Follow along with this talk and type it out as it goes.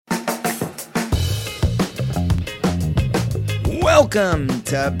Welcome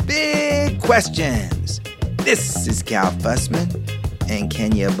to Big Questions. This is Cal Fussman, and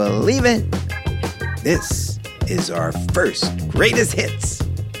can you believe it? This is our first greatest hits.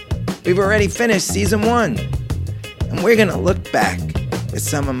 We've already finished season 1, and we're going to look back at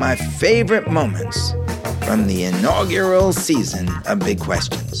some of my favorite moments from the inaugural season of Big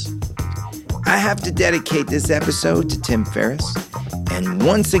Questions. I have to dedicate this episode to Tim Ferriss, and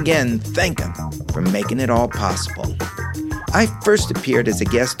once again thank him for making it all possible. I first appeared as a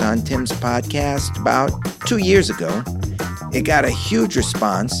guest on Tim's podcast about 2 years ago. It got a huge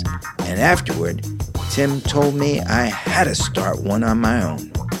response, and afterward, Tim told me I had to start one on my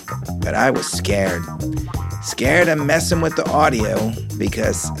own. But I was scared of messing with the audio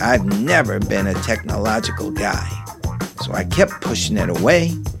because I've never been a technological guy. So I kept pushing it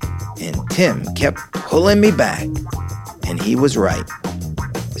away, and Tim kept pulling me back, and he was right.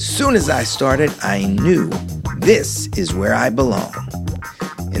 As soon as I started, I knew this is where I belong.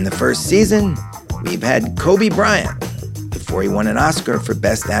 In the first season, we've had Kobe Bryant, before he won an Oscar for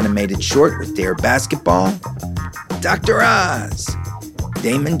Best Animated Short with Dare Basketball, Dr. Oz,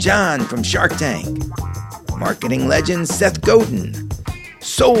 Damon John from Shark Tank, marketing legend Seth Godin,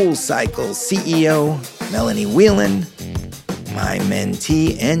 SoulCycle CEO Melanie Whelan, my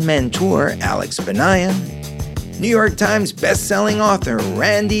mentee and mentor Alex Benayan, New York Times best-selling author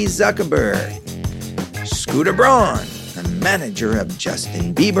Randy Zuckerberg, Scooter Braun, the manager of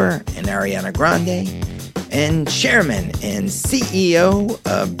Justin Bieber and Ariana Grande, and chairman and CEO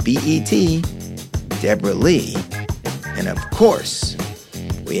of BET, Deborah Lee. And of course,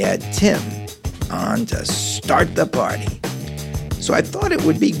 we had Tim on to start the party. So I thought it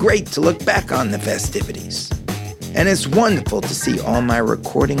would be great to look back on the festivities. And it's wonderful to see all my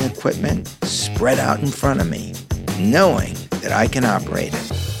recording equipment spread out in front of me, knowing that I can operate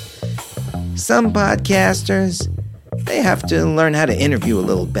it. Some podcasters, they have to learn how to interview a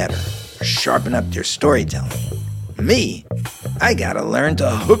little better, sharpen up their storytelling. Me, I gotta learn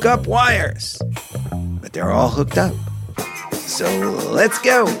to hook up wires. But they're all hooked up. So let's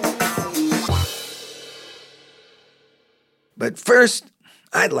go. But first,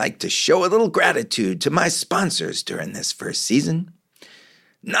 I'd like to show a little gratitude to my sponsors during this first season.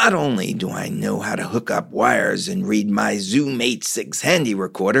 Not only do I know how to hook up wires and read my Zoom H6 handy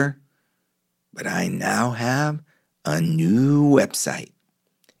recorder, but I now have a new website.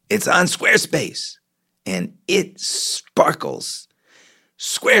 It's on Squarespace, and it sparkles.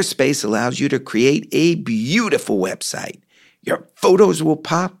 Squarespace allows you to create a beautiful website. Your photos will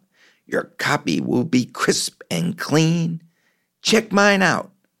pop. Your copy will be crisp and clean. Check mine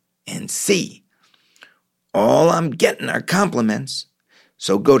out and see. All I'm getting are compliments.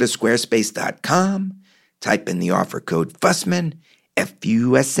 So go to squarespace.com, type in the offer code Fussman,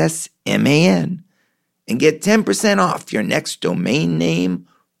 Fussman, and get 10% off your next domain name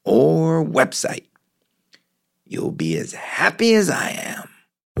or website. You'll be as happy as I am.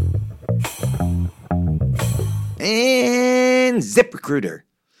 And ZipRecruiter.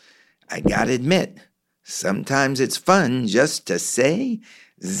 I gotta admit, sometimes it's fun just to say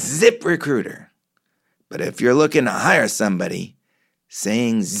ZipRecruiter. But if you're looking to hire somebody,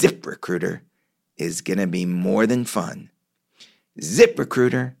 saying ZipRecruiter is going to be more than fun.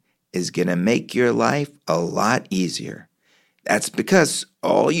 ZipRecruiter is going to make your life a lot easier. That's because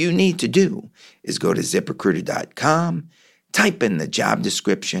all you need to do is go to ZipRecruiter.com, type in the job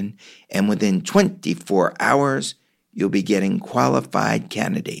description, and within 24 hours, you'll be getting qualified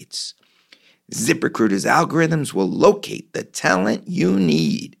candidates. ZipRecruiter's algorithms will locate the talent you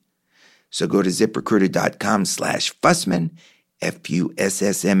need. So go to ZipRecruiter.com/Fussman,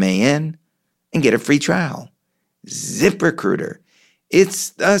 Fussman, and get a free trial. ZipRecruiter. It's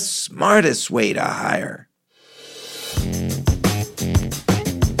the smartest way to hire.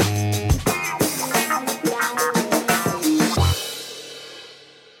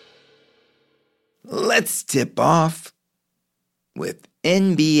 Let's tip off with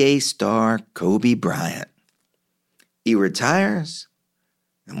NBA star Kobe Bryant. He retires,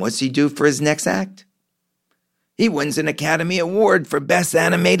 and what's he do for his next act? He wins an Academy Award for Best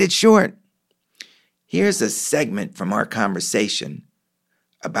Animated Short. Here's a segment from our conversation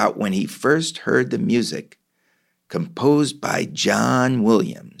about when he first heard the music composed by John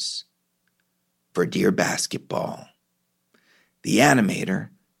Williams for Dear Basketball. The animator,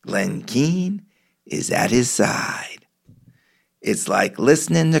 Glenn Keane, is at his side. It's like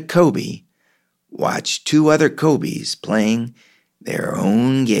listening to Kobe watch two other Kobes playing their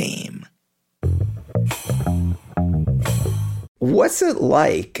own game. What's it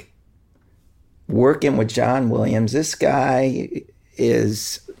like working with John Williams? This guy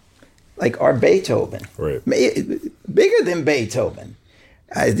is like our Beethoven. Right. Bigger than Beethoven.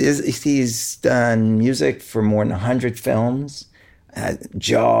 He's done music for more than 100 films.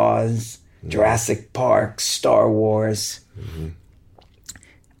 Jaws, Jurassic Park, Star Wars. Mm-hmm.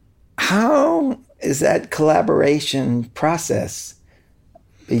 How is that collaboration process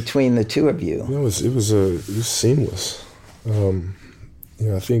between the two of you? It was seamless.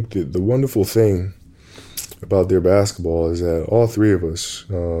 I think that the wonderful thing about their basketball is that all three of us,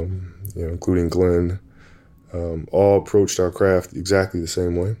 including Glenn, all approached our craft exactly the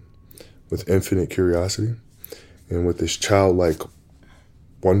same way, with infinite curiosity and with this childlike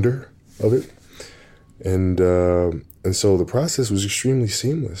wonder of it. And so the process was extremely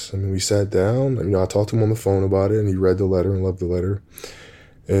seamless. I mean, we sat down, I talked to him on the phone about it, and he read the letter and loved the letter.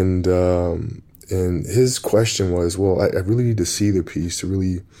 And his question was, well, I really need to see the piece to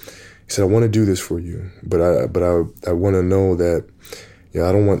really, he said, I want to do this for you, but I want to know that,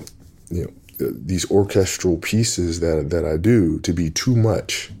 I don't want, these orchestral pieces that I do to be too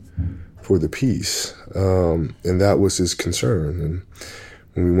much for the piece. And that was his concern. And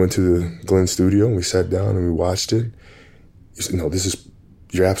when we went to the Glenn studio and we sat down and we watched it, he said, no,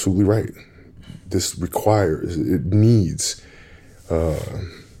 you're absolutely right. It needs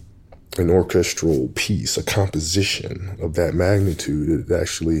an orchestral piece, a composition of that magnitude. It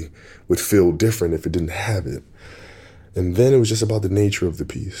actually would feel different if it didn't have it. And then it was just about the nature of the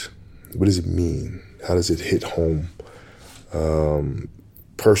piece. What does it mean? How does it hit home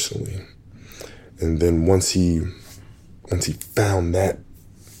personally? And then once he found that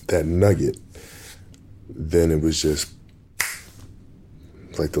nugget, then it was just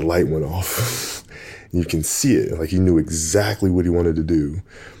like the light went off. You can see it. Like he knew exactly what he wanted to do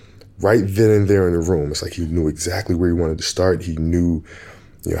right then and there in the room. It's like he knew exactly where he wanted to start. He knew,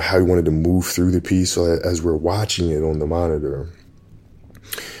 how he wanted to move through the piece. So as we're watching it on the monitor,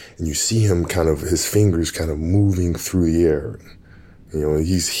 and you see him his fingers kind of moving through the air.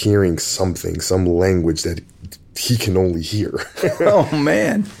 He's hearing something, some language that he can only hear. Oh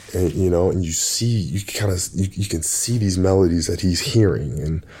man! And and you can see these melodies that he's hearing,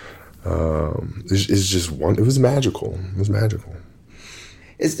 and it was magical. It was magical.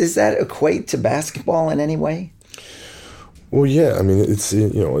 Does that equate to basketball in any way? Well, yeah. I mean, it's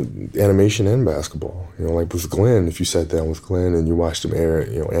animation and basketball. Like with Glenn, if you sat down with Glenn and you watched him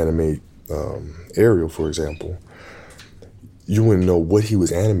animate Ariel, for example, you wouldn't know what he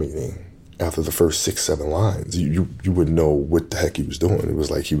was animating after the first 6-7 lines. You wouldn't know what the heck he was doing. It was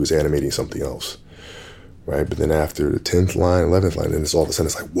like he was animating something else, right? But then after the 10th line, 11th line, then all of a sudden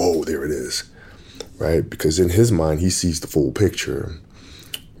it's like, whoa, there it is, right? Because in his mind, he sees the full picture,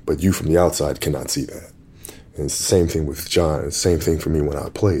 but you from the outside cannot see that. And it's the same thing with John. It's the same thing for me when I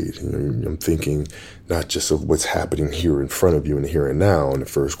played. I'm thinking not just of what's happening here in front of you in the here and now in the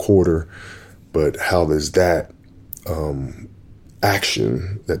first quarter, but how does that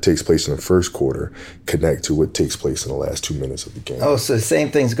action that takes place in the first quarter connect to what takes place in the last 2 minutes of the game. Oh, so the same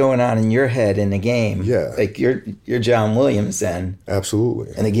thing's going on in your head in the game. Yeah. Like you're John Williams then.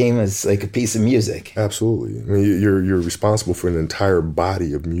 Absolutely. And the game is like a piece of music. Absolutely. I mean, you're responsible for an entire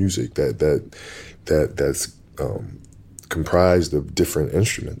body of music that's comprised of different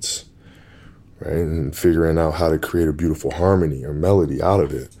instruments, right? And figuring out how to create a beautiful harmony or melody out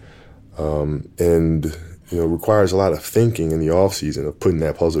of it. And requires a lot of thinking in the off season of putting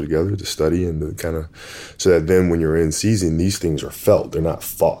that puzzle together to study and to kind of, so that then when you're in season, these things are felt. They're not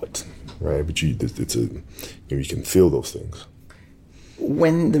thought, right? But you can feel those things.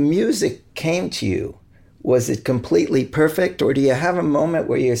 When the music came to you, was it completely perfect, or do you have a moment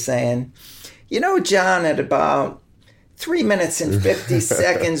where you're saying, John, at about 3 minutes and 50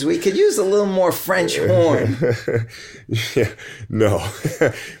 seconds, we could use a little more French horn? Yeah, no.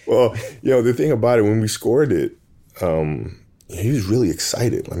 Well, the thing about it, when we scored it, he was really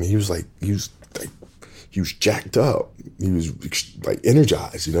excited. I mean, he was jacked up. He was like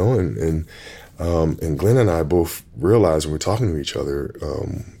energized, and Glenn and I both realized when we were talking to each other,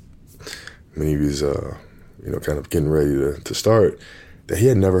 when he was, kind of getting ready to start, that he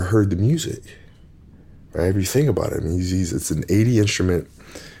had never heard the music. Right? If you think about it, I mean, it's an 80 instrument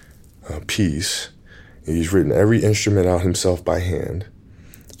piece. And he's written every instrument out himself by hand,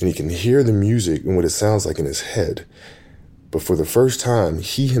 and he can hear the music and what it sounds like in his head. But for the first time,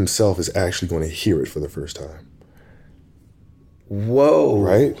 he himself is actually going to hear it for the first time. Whoa!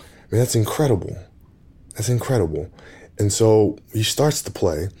 Right? I mean, that's incredible. That's incredible. And so he starts to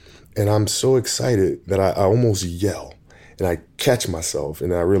play, and I'm so excited that I almost yell. And I catch myself,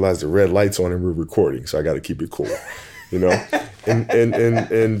 and I realize the red light's on and we're recording, so I got to keep it cool, And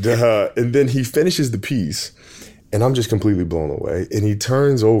then he finishes the piece, And I'm just completely blown away. And he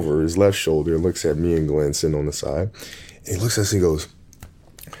turns over his left shoulder and looks at me and Glenn sitting on the side. And he looks at us and he goes,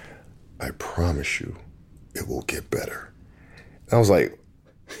 I promise you, it will get better. And I was like,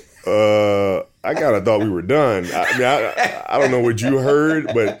 I kind of thought we were done. I don't know what you heard,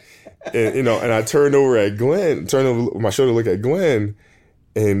 but, and I turned over at Glenn, turned over my shoulder to look at Glenn,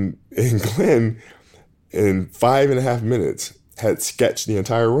 and Glenn, in 5.5 minutes, had sketched the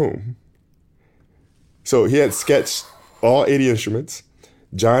entire room. So he had sketched all 80 instruments,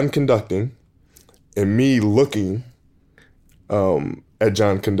 John conducting, and me looking at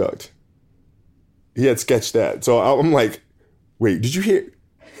John conduct. He had sketched that. So I'm like, wait, did you hear?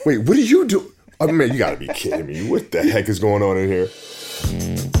 Wait, what did you do? I mean, you gotta be kidding me. What the heck is going on in here?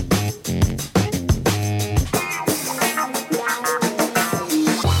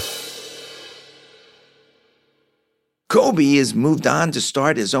 Kobe has moved on to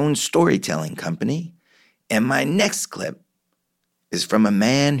start his own storytelling company. And my next clip is from a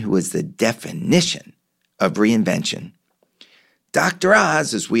man who is the definition of reinvention. Dr.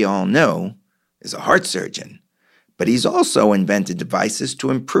 Oz, as we all know, is a heart surgeon, but he's also invented devices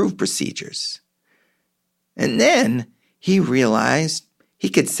to improve procedures. And then he realized he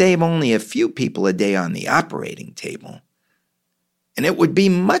could save only a few people a day on the operating table. And it would be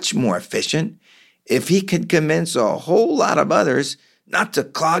much more efficient if he could convince a whole lot of others not to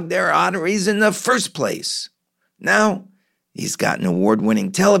clog their arteries in the first place. Now, he's got an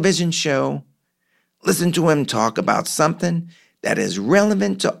award-winning television show. Listen to him talk about something that is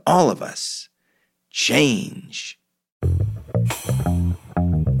relevant to all of us. Change.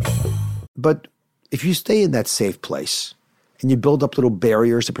 But if you stay in that safe place and you build up little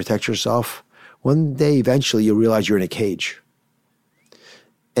barriers to protect yourself, one day eventually you'll realize you're in a cage.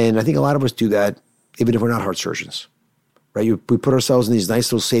 And I think a lot of us do that even if we're not heart surgeons, right? We put ourselves in these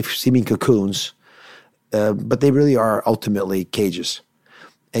nice little safe-seeming cocoons, but they really are ultimately cages.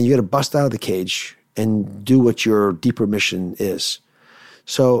 And you got to bust out of the cage and do what your deeper mission is.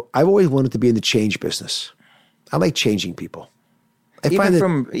 So I've always wanted to be in the change business. I like changing people.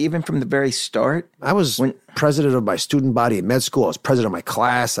 Even from the very start? I was president of my student body in med school. I was president of my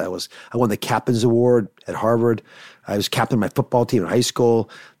class. I won the Captain's Award at Harvard. I was captain of my football team in high school.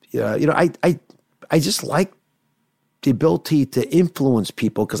 I just like the ability to influence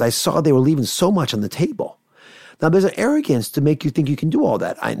people because I saw they were leaving so much on the table. Now, there's an arrogance to make you think you can do all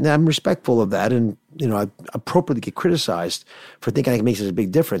that. I'm respectful of that, and I appropriately get criticized for thinking I can make such a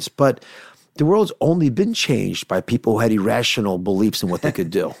big difference. But the world's only been changed by people who had irrational beliefs in what they could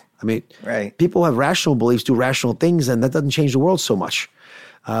do. I mean, right. People have rational beliefs, do rational things, and that doesn't change the world so much.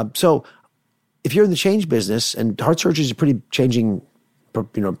 So if you're in the change business, and heart surgery is a pretty changing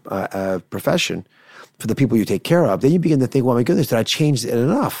profession for the people you take care of, then you begin to think, well, my goodness, did I change it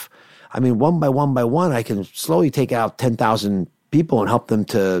enough? I mean, one by one, I can slowly take out 10,000 people and help them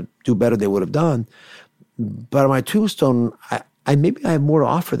to do better than they would have done. But on my tombstone, maybe I have more to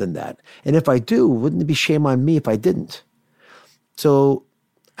offer than that. And if I do, wouldn't it be shame on me if I didn't? So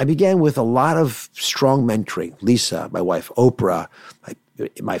I began with a lot of strong mentoring. Lisa, my wife, Oprah,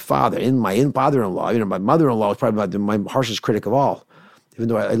 my father, my father-in-law. My mother-in-law was probably my harshest critic of all. Even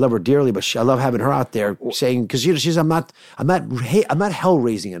though I love her dearly, but I love having her out there saying, because she's I'm not hell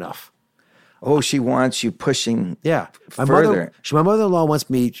raising enough. Oh, she wants you pushing further. My mother-in-law wants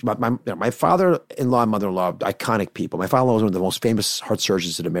me, my father-in-law and mother-in-law, iconic people. My father-in-law was one of the most famous heart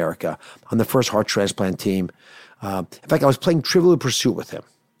surgeons in America on the first heart transplant team. In fact, I was playing Trivial Pursuit with him.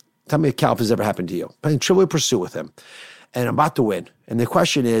 Tell me if Cal, if this ever happened to you. Playing Trivial Pursuit with him. And I'm about to win. And the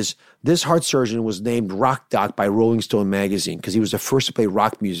question is, this heart surgeon was named Rock Doc by Rolling Stone magazine because he was the first to play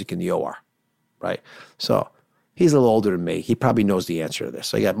rock music in the OR, right? So he's a little older than me. He probably knows the answer to this.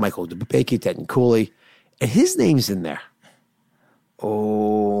 So I got Michael DeBakey, Ted Cooley, and his name's in there.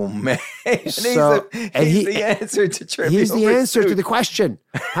 Oh, man. He's the answer to Trivial He's the Pursuit. answer to the question.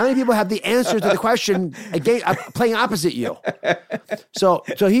 How many people have the answer to the question playing opposite you? So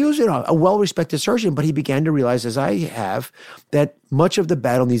he was a well-respected surgeon, but he began to realize, as I have, that much of the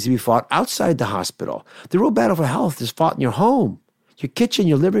battle needs to be fought outside the hospital. The real battle for health is fought in your home, your kitchen,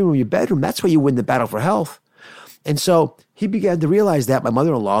 your living room, your bedroom. That's where you win the battle for health. And so he began to realize that. My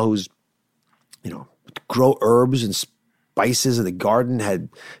mother-in-law, who's, grow herbs and spices in the garden, had,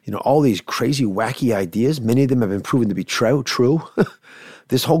 all these crazy, wacky ideas. Many of them have been proven to be true.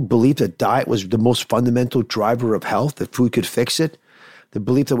 This whole belief that diet was the most fundamental driver of health, that food could fix it. The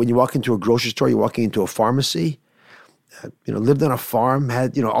belief that when you walk into a grocery store, you're walking into a pharmacy. Lived on a farm,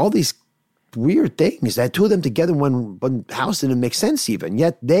 had, all these weird things. That two of them together in one house didn't make sense even,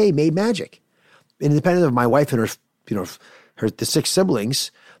 yet they made magic. Independent of my wife and her, the 6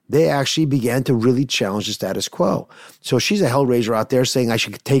 siblings, they actually began to really challenge the status quo. So she's a hellraiser out there saying I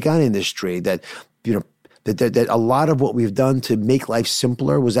should take on industry, that, you know, that a lot of what we've done to make life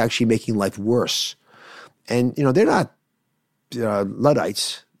simpler was actually making life worse. And, you know, they're not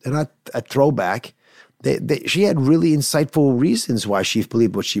Luddites. They're not a throwback. She had really insightful reasons why she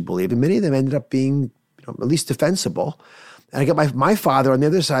believed what she believed, and many of them ended up being, you know, at least defensible. And I got my father on the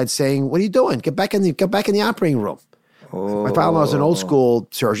other side saying, "What are you doing? Get back in the operating room." Oh. My father was an old school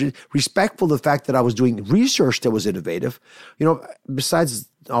surgeon, respectful of the fact that I was doing research that was innovative. You know, besides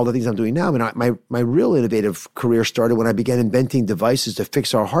all the things I'm doing now, I mean, my real innovative career started when I began inventing devices to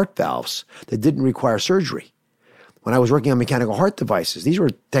fix our heart valves that didn't require surgery. When I was working on mechanical heart devices, these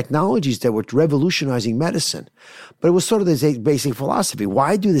were technologies that were revolutionizing medicine. But it was sort of this basic philosophy.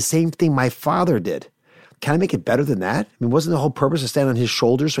 Why do the same thing my father did? Can I make it better than that? I mean, wasn't the whole purpose to stand on his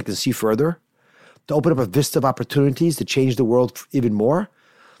shoulders so I can see further? To open up a vista of opportunities to change the world even more?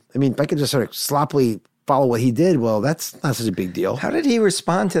 I mean, if I could just sort of sloppily follow what he did, well, that's not such a big deal. How did he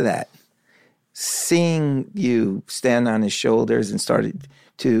respond to that? Seeing you stand on his shoulders and started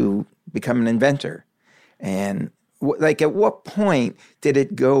to become an inventor. And like, at what point did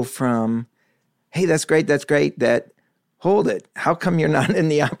it go from, hey, that's great, that, hold it, how come you're not in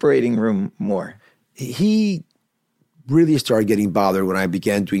the operating room more? He really started getting bothered when I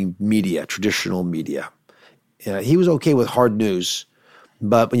began doing media, traditional media. He was okay with hard news,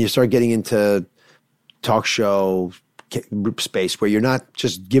 but when you start getting into talk show space where you're not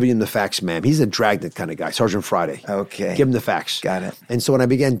just giving him the facts, ma'am. He's a Dragnet kind of guy, Sergeant Friday. Okay. Give him the facts. Got it. And so when I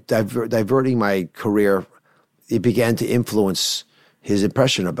began diverting my career, it began to influence his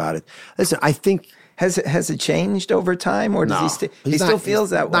impression about it. Listen, I think... Has it changed over time, or does he still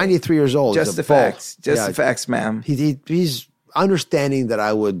feels that way? 93 years old. Just the facts. Just the facts, ma'am. He's understanding that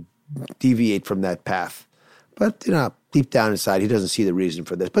I would deviate from that path. But, you know, deep down inside, he doesn't see the reason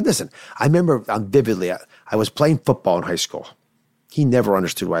for this. But listen, I remember vividly, I was playing football in high school. He never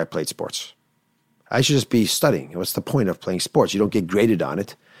understood why I played sports. I should just be studying. What's the point of playing sports? You don't get graded on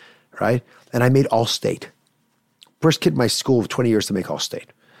it, right? And I made All-State. First kid in my school of 20 years to make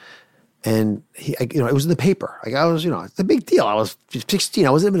All-State. And it was in the paper. Like I was, it's a big deal. I was 16. I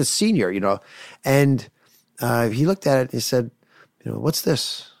wasn't even a senior, And he looked at it and he said, what's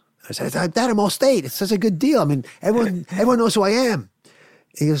this? I said, Dad, I'm All-State. It's such a good deal. I mean, everyone knows who I am.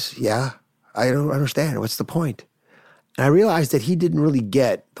 He goes, yeah, I don't understand. What's the point? And I realized that he didn't really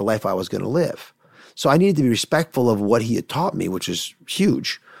get the life I was going to live. So I needed to be respectful of what he had taught me, which is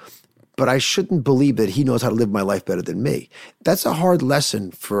huge. But I shouldn't believe that he knows how to live my life better than me. That's a hard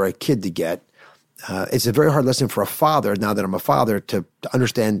lesson for a kid to get. It's a very hard lesson for a father, now that I'm a father, to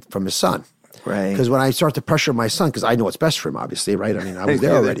understand from his son. Right. Because when I start to pressure my son, because I know what's best for him, obviously, right? I mean, I was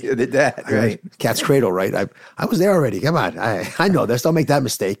there already. You're the dad, right? Cat's cradle, right? I was there already. Come on. I know this. Don't make that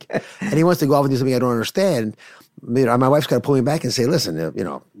mistake. And he wants to go off and do something I don't understand. My wife's got to pull me back and say, listen,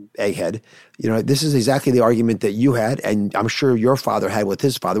 egghead, this is exactly the argument that you had, and I'm sure your father had with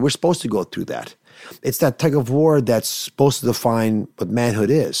his father. We're supposed to go through that. It's that tug of war that's supposed to define what manhood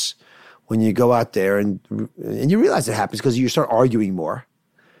is. When you go out there and you realize it happens because you start arguing more.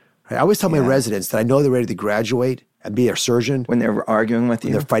 Right? I always tell my residents that I know they're ready to graduate and be a surgeon. When they're arguing with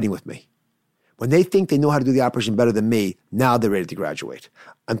you? They're fighting with me. When they think they know how to do the operation better than me, now they're ready to graduate.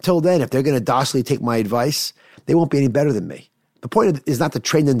 Until then, if they're going to docilely take my advice, they won't be any better than me. The point is not to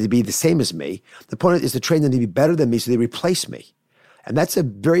train them to be the same as me. The point is to train them to be better than me so they replace me. And that's a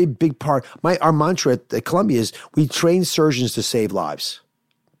very big part. Our mantra at Columbia is we train surgeons to save lives.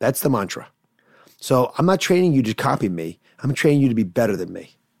 That's the mantra. So I'm not training you to copy me. I'm training you to be better than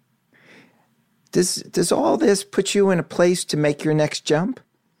me. Does all this put you in a place to make your next jump?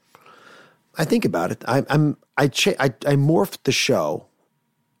 I think about it. I morphed the show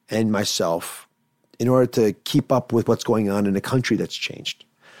and myself in order to keep up with what's going on in a country that's changed.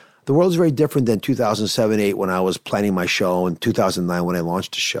 The world is very different than 2007-8 when I was planning my show, and 2009 when I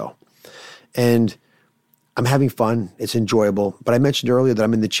launched the show. And I'm having fun. It's enjoyable. But I mentioned earlier that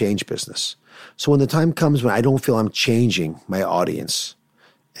I'm in the change business. So when the time comes when I don't feel I'm changing my audience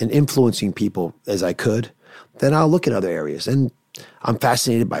and influencing people as I could, then I'll look at other areas. And I'm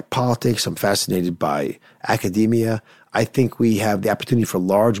fascinated by politics. I'm fascinated by academia. I think we have the opportunity for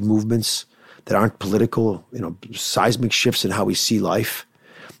large movements that aren't political, seismic shifts in how we see life.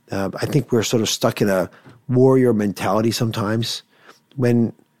 I think we're sort of stuck in a warrior mentality sometimes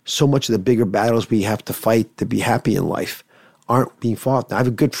when so much of the bigger battles we have to fight to be happy in life aren't being fought. Now, I have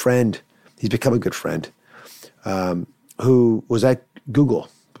a good friend. He's become a good friend who was at Google,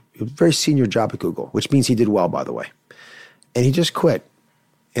 a very senior job at Google, which means he did well, by the way. And he just quit.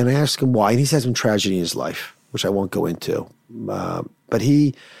 And I asked him why. And he's had some tragedy in his life, which I won't go into. But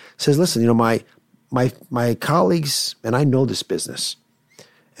he says, listen, my colleagues, and I know this business,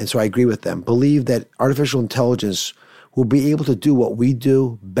 and so I agree with them, believe that artificial intelligence will be able to do what we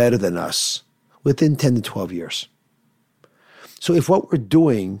do better than us within 10 to 12 years. So if what we're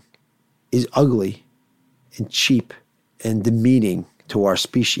doing is ugly and cheap and demeaning to our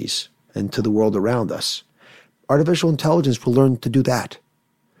species and to the world around us, artificial intelligence will learn to do that.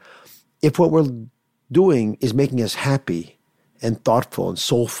 If what we're doing is making us happy and thoughtful and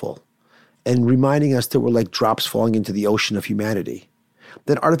soulful and reminding us that we're like drops falling into the ocean of humanity,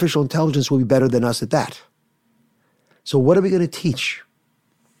 then artificial intelligence will be better than us at that. So what are we going to teach?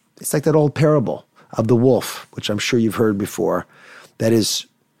 It's like that old parable of the wolf, which I'm sure you've heard before, that is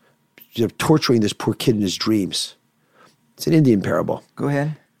torturing this poor kid in his dreams. It's an Indian parable. Go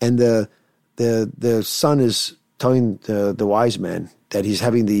ahead. And the son is telling the wise man that he's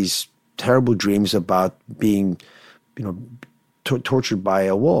having these terrible dreams about being, tortured by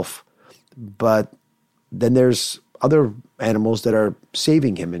a wolf. But then there's other animals that are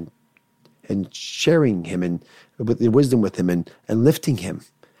saving him and sharing him and with the wisdom with him and lifting him.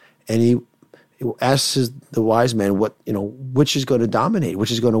 And he asks the wise man which is going to dominate,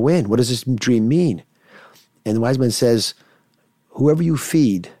 which is going to win. What does this dream mean? And the wise man says, whoever you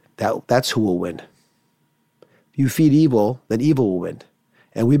feed, that's who will win. If you feed evil, then evil will win.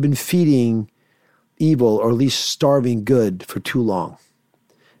 And we've been feeding evil, or at least starving good, for too long.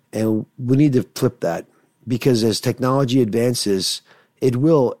 And we need to flip that, because as technology advances, it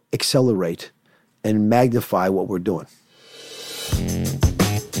will accelerate and magnify what we're doing.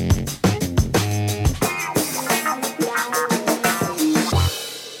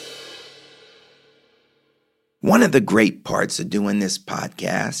 One of the great parts of doing this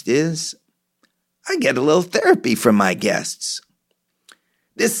podcast is I get a little therapy from my guests.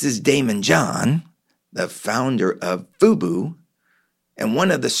 This is Daymond John, the founder of FUBU, and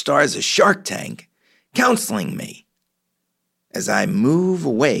one of the stars of Shark Tank, counseling me as I move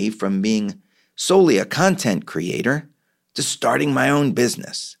away from being solely a content creator to starting my own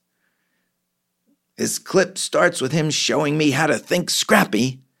business. This clip starts with him showing me how to think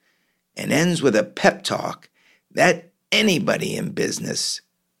scrappy and ends with a pep talk that anybody in business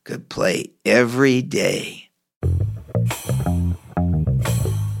could play every day.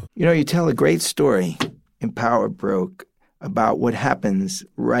 You tell a great story in Power Broke about what happens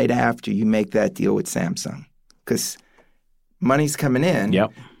right after you make that deal with Samsung. Because money's coming in,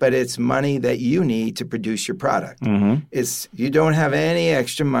 but it's money that you need to produce your product. Mm-hmm. You don't have any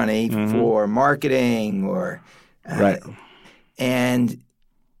extra money for marketing or right. And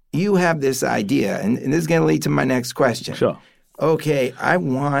you have this idea, and this is going to lead to my next question. Sure. Okay, I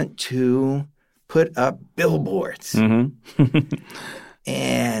want to put up billboards. Mm-hmm.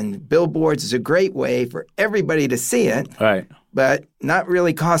 And billboards is a great way for everybody to see it, right? But not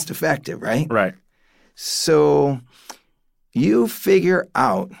really cost effective, right? Right. So you figure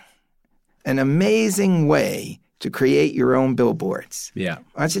out an amazing way to create your own billboards. Yeah.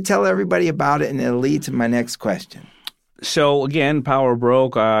 Why don't you tell everybody about it, and it'll lead to my next question. So again, Power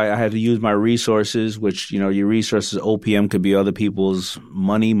Broke, I had to use my resources, which, your resources, OPM, could be other people's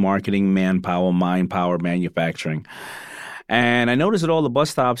money, marketing, manpower, mind power, manufacturing. And I noticed that all the bus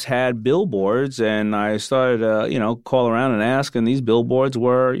stops had billboards, and I started to, call around and ask, and these billboards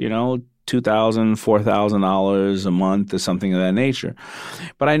were, $2,000, $4,000 a month or something of that nature.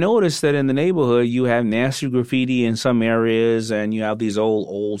 But I noticed that in the neighborhood, you have nasty graffiti in some areas, and you have these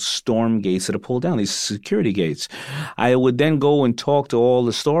old storm gates that are pulled down, these security gates. I would then go and talk to all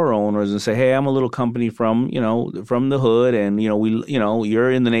the store owners and say, hey, I'm a little company from the hood, and,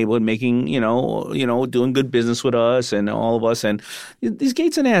 you're in the neighborhood making, doing good business with us and all of us. And these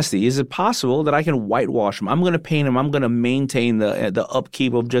gates are nasty. Is it possible that I can whitewash them? I'm going to paint them. I'm going to maintain the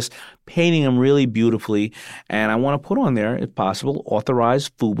upkeep of just painting them really beautifully, and I want to put on there, if possible,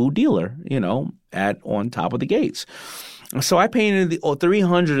 authorized FUBU dealer, on top of the gates. So I painted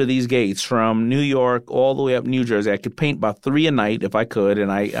 300 of these gates from New York all the way up New Jersey. I could paint about 3 a night if I could,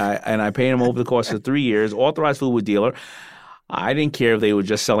 and I painted them over the course of 3 years. Authorized FUBU dealer. I didn't care if they were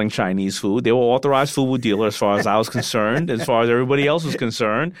just selling Chinese food. They were authorized FUBU dealer as far as I was concerned, as far as everybody else was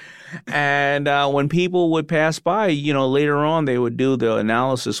concerned. And when people would pass by, later on they would do the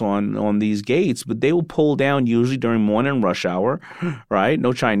analysis on these gates, but they would pull down usually during morning rush hour, right?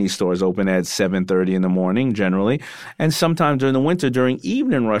 No Chinese stores open at 7:30 in the morning generally. And sometimes during the winter, during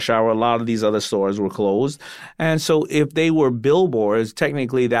evening rush hour, a lot of these other stores were closed. And so if they were billboards,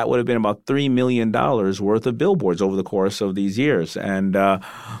 technically that would have been about $3 million worth of billboards over the course of these years. And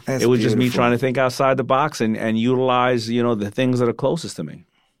it was just me trying to think outside the box and utilize, the things that are closest to me.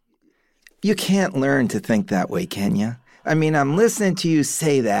 You can't learn to think that way, can you? I mean, I'm listening to you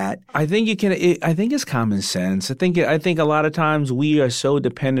say that. I think you can. I think it's common sense. I think a lot of times we are so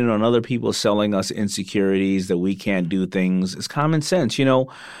dependent on other people selling us insecurities that we can't do things. It's common sense.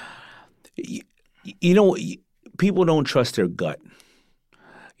 People don't trust their gut.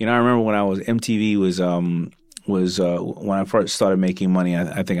 I remember when MTV was when I first started making money.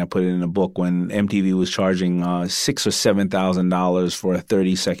 I think I put it in a book when MTV was charging $6,000 or $7,000 for a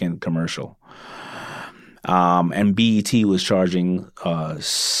 30-second commercial. And BET was charging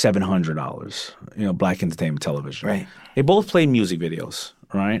 $700, Black Entertainment Television. Right. They both played music videos,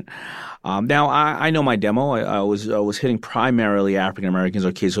 right? Now, I know my demo. I was hitting primarily African Americans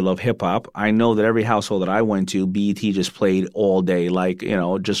or kids who love hip hop. I know that every household that I went to, BET just played all day,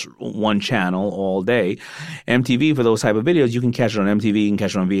 just one channel all day. MTV, for those type of videos, you can catch it on MTV, you can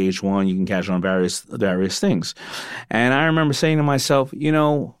catch it on VH1, you can catch it on various things. And I remember saying to myself,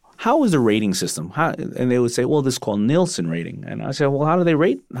 how is the rating system? And they would say, well, this is called Nielsen rating. And I said, well, how do they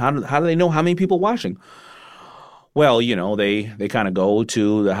rate? How do they know how many people are watching? Well, they kind of go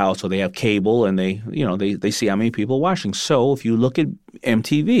to the house, so they have cable, and they see how many people are watching. So if you look at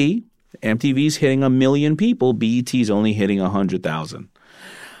MTV's hitting 1 million people, BET's only hitting 100,000.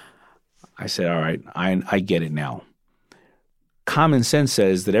 I said, all right, I get it now. Common sense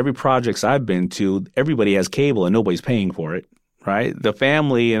says that every projects I've been to, everybody has cable and nobody's paying for it. Right? The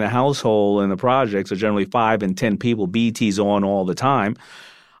family and the household and the projects are generally 5 and 10 people. BET's on all the time.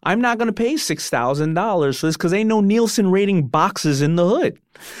 I'm not going to pay $6,000 for this because ain't no Nielsen rating boxes in the hood.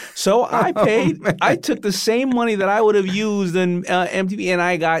 So I paid. I took the same money that I would have used in MTV, and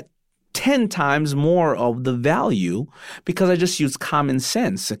I got 10 times more of the value because I just used common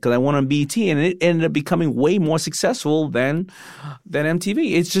sense because I went on BET, and it ended up becoming way more successful than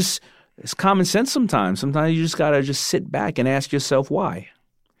MTV. It's common sense sometimes. Sometimes you just got to just sit back and ask yourself why.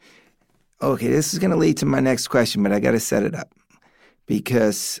 Okay, this is going to lead to my next question, but I got to set it up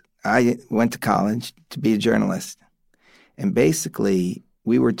because I went to college to be a journalist. And basically,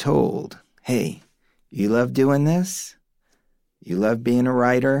 we were told, hey, you love doing this? You love being a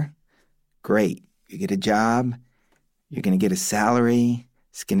writer? Great. You get a job. You're going to get a salary.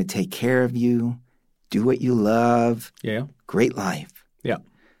 It's going to take care of you. Do what you love. Yeah. Great life. Yeah.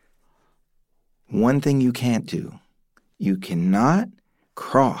 One thing you can't do, you cannot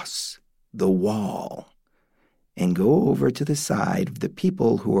cross the wall and go over to the side of the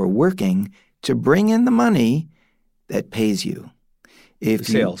people who are working to bring in the money that pays you.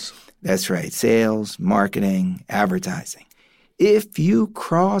 Sales. That's right. Sales, marketing, advertising. If you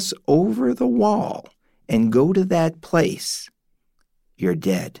cross over the wall and go to that place, you're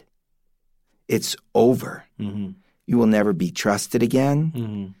dead. It's over. Mm-hmm. You will never be trusted again.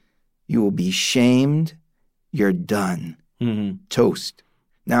 Mm-hmm. You will be shamed. You're done. Mm-hmm. Toast.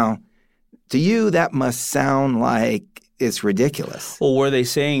 Now, to you, that must sound like it's ridiculous. Well, were they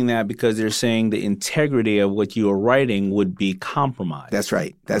saying that because they're saying the integrity of what you are writing would be compromised? That's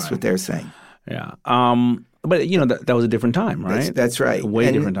right. That's what they're saying. Yeah. But, that was a different time, right? That's right.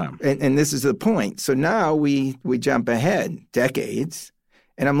 Different time. And this is the point. So now we jump ahead decades,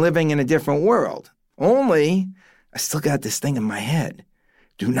 and I'm living in a different world. Only I still got this thing in my head.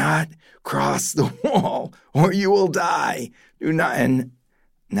 Do not cross the wall or you will die. Do not. And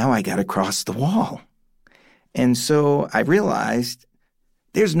now I got to cross the wall. And so I realized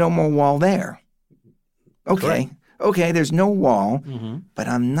there's no more wall there. Okay. Correct. Okay, there's no wall, Mm-hmm. but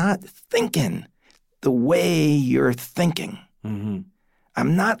I'm not thinking the way you're thinking. Mm-hmm.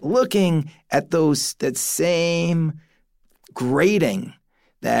 I'm not looking at that same grating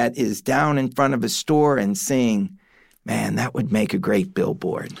that is down in front of a store and saying, man, that would make a great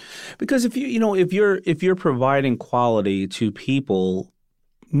billboard. Because if you're providing quality to people,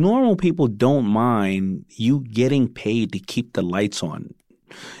 normal people don't mind you getting paid to keep the lights on.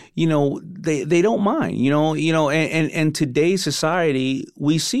 They don't mind. And today's society,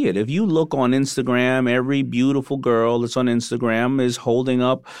 we see it. If you look on Instagram, every beautiful girl that's on Instagram is holding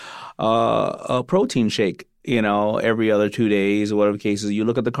up a protein shake. Every other 2 days or whatever the case is. You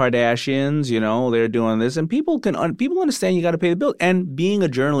look at the Kardashians, they're doing this, and people understand you got to pay the bill. And being a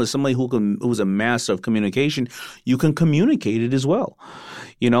journalist, somebody who's a master of communication, you can communicate it as well.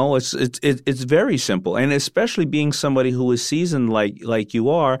 It's very simple, and especially being somebody who is seasoned like you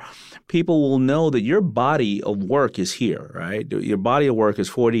are, people will know that your body of work is here, right? Your body of work is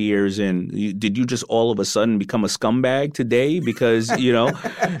 40 years in. Did you just all of a sudden become a scumbag today because you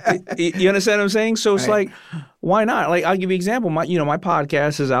understand what I'm saying? So it's like, why not? Like, I'll give you an example. My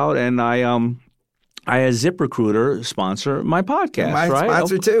podcast is out, and I had ZipRecruiter sponsor my podcast, My right?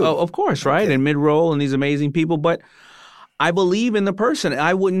 sponsor too. Of course, right? Okay. And Midroll and these amazing people, but I believe in the person.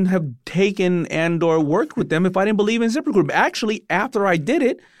 I wouldn't have taken and or worked with them if I didn't believe in ZipRecruiter. Actually, after I did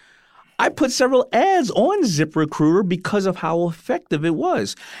it, I put several ads on ZipRecruiter because of how effective it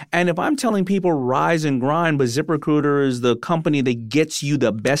was. And if I'm telling people rise and grind, but ZipRecruiter is the company that gets you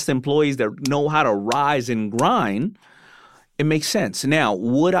the best employees that know how to rise and grind, it makes sense. Now,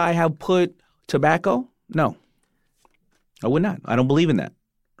 would I have put tobacco? No, I would not. I don't believe in that,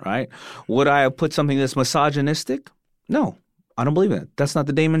 right? Would I have put something that's misogynistic? No, I don't believe in it. That's not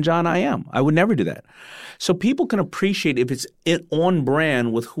the Damon John I am. I would never do that. So people can appreciate if it's on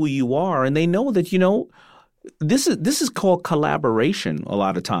brand with who you are, and they know that, this is called collaboration a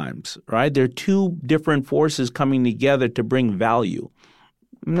lot of times, right? There are two different forces coming together to bring value,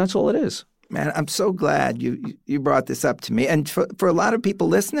 and that's all it is. Man, I'm so glad you brought this up to me. And for a lot of people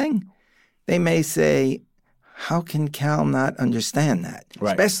listening, they may say, how can Cal not understand that?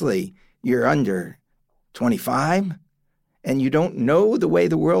 Right. Especially you're under 25 and you don't know the way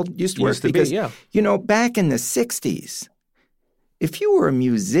the world used to work. Because, back in the 60s, if you were a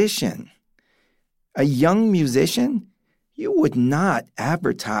musician, a young musician, you would not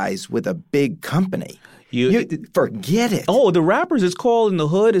advertise with a big company. You forget it. Oh, the rappers, it's called in the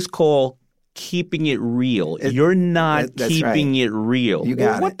hood, it's called keeping it real. You're not keeping it real. You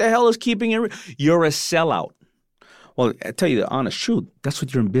got What the hell is keeping it real? You're a sellout. Well, I tell you the honest truth. That's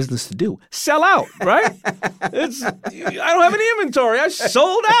what you're in business to do. Sell out, right? I don't have any inventory. I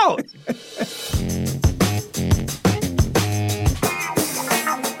sold out.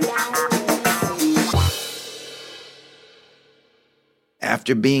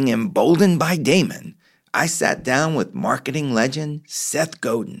 After being emboldened by Damon, I sat down with marketing legend Seth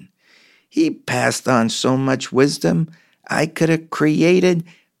Godin. He passed on so much wisdom, I could have created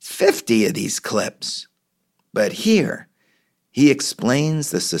 50 of these clips. But here, he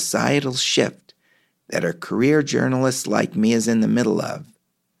explains the societal shift that a career journalist like me is in the middle of.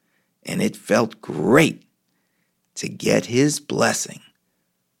 And it felt great to get his blessing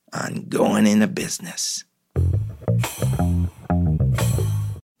on going into business.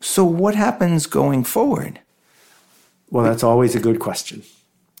 So what happens going forward? Well, that's always a good question.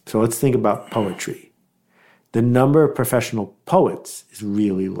 So let's think about poetry. The number of professional poets is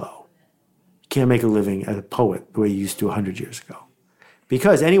really low. You can't make a living as a poet the way you used to 100 years ago.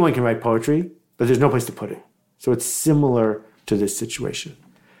 Because anyone can write poetry, but there's no place to put it. So it's similar to this situation.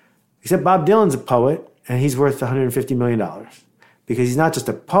 Except Bob Dylan's a poet, and he's worth $150 million. Because he's not just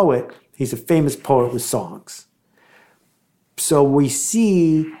a poet, he's a famous poet with songs. So we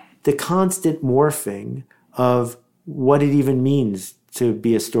see the constant morphing of what it even means to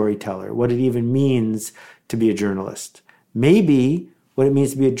be a storyteller, what it even means to be a journalist. Maybe what it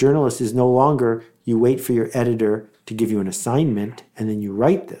means to be a journalist is no longer you wait for your editor to give you an assignment and then you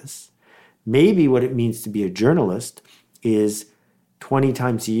write this. Maybe what it means to be a journalist is 20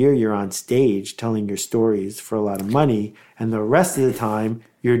 times a year you're on stage telling your stories for a lot of money, and the rest of the time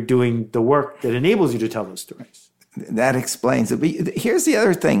you're doing the work that enables you to tell those stories. That explains it. But here's the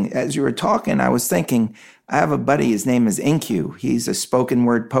other thing. As you were talking, I was thinking, I have a buddy, his name is Inku. He's a spoken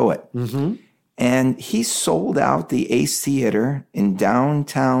word poet. Mm-hmm. And he sold out the Ace Theater in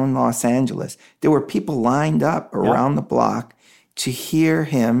downtown Los Angeles. There were people lined up around the block to hear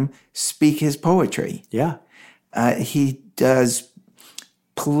him speak his poetry. Yeah. He does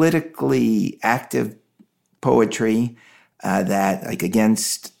politically active poetry that, like,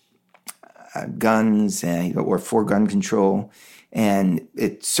 against guns or for gun control, and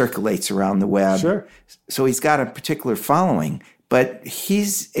it circulates around the web. Sure. So he's got a particular following, but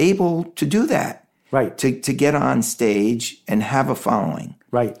he's able to do that. Right. To get on stage and have a following.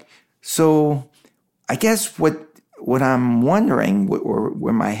 Right. So I guess what I'm wondering,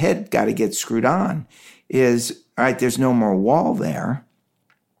 where my head got to get screwed on, is, all right, there's no more wall there.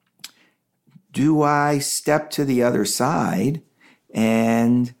 Do I step to the other side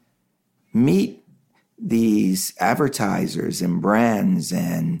and meet these advertisers and brands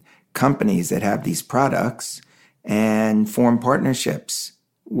and companies that have these products and form partnerships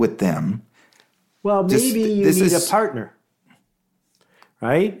with them? Well, maybe you need a partner,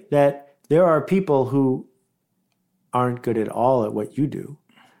 right? That there are people who aren't good at all at what you do,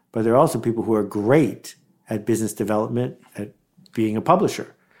 but there are also people who are great at business development, at being a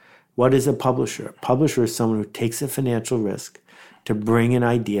publisher. What is a publisher? A publisher is someone who takes a financial risk to bring an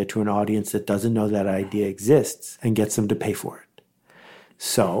idea to an audience that doesn't know that idea exists and gets them to pay for it.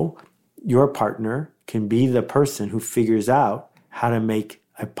 So your partner can be the person who figures out how to make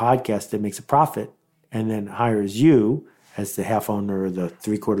a podcast that makes a profit and then hires you as the half owner or the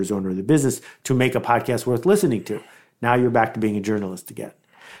 3/4 owner of the business to make a podcast worth listening to. Now you're back to being a journalist again.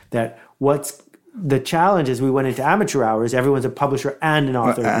 That what's the challenge is we went into amateur hours. Everyone's a publisher and an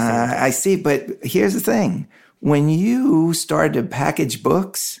author. At the same time. I see, but here's the thing. When you started to package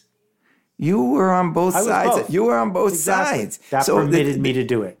books, you were on both sides. Both. You were on both Exactly. sides. That permitted me to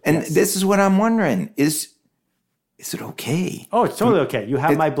do it. And Yes. this is what I'm wondering. Is it okay? Oh, it's totally okay. You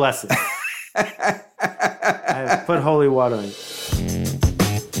have my blessing. I put holy water in it.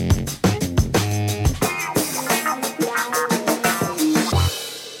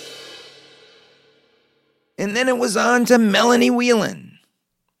 And then it was on to Melanie Whelan.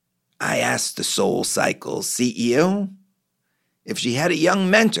 I asked the Soul Cycle CEO if she had a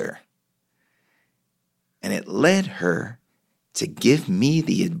young mentor, and it led her to give me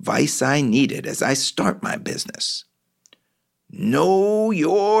the advice I needed as I start my business. Know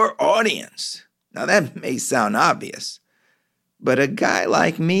your audience. Now that may sound obvious, but a guy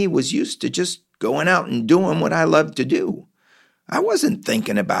like me was used to just going out and doing what I love to do. I wasn't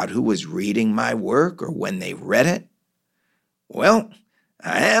thinking about who was reading my work or when they read it. Well,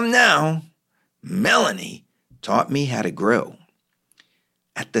 I am now. Melanie taught me how to grow.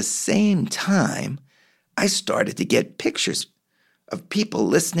 At the same time, I started to get pictures of people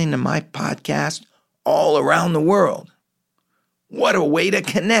listening to my podcast all around the world. What a way to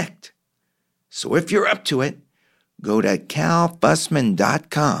connect. So if you're up to it, go to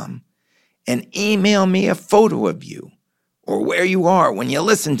calfussman.com and email me a photo of you or where you are when you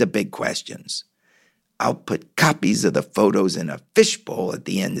listen to Big Questions. I'll put copies of the photos in a fishbowl at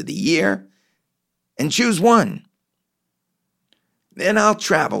the end of the year and choose one. Then I'll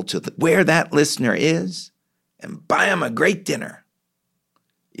travel to where that listener is and buy him a great dinner.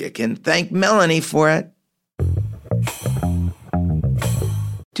 You can thank Melanie for it.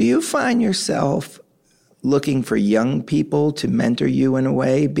 Do you find yourself looking for young people to mentor you in a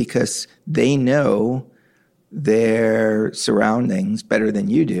way because they know their surroundings better than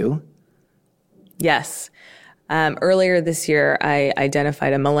you do? Yes. Earlier this year, I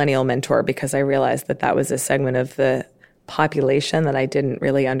identified a millennial mentor because I realized that was a segment of the population that I didn't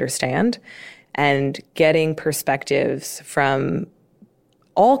really understand. And getting perspectives from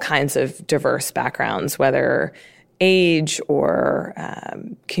all kinds of diverse backgrounds, whether age or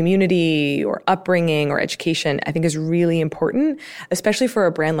community or upbringing or education, I think is really important, especially for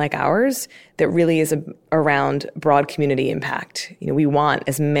a brand like ours that really is around broad community impact. You know, we want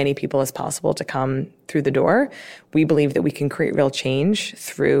as many people as possible to come through the door. We believe that we can create real change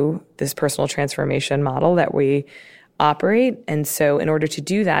through this personal transformation model that we operate. And so in order to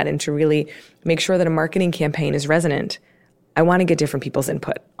do that and to really make sure that a marketing campaign is resonant, I want to get different people's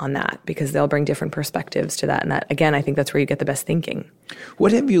input on that because they'll bring different perspectives to that. And that, again, I think that's where you get the best thinking.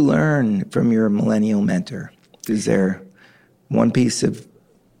 What have you learned from your millennial mentor? Is there one piece of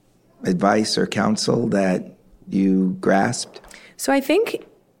advice or counsel that you grasped? So I think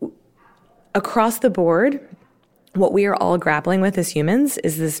across the board, what we are all grappling with as humans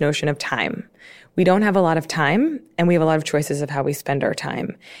is this notion of time. We don't have a lot of time, and we have a lot of choices of how we spend our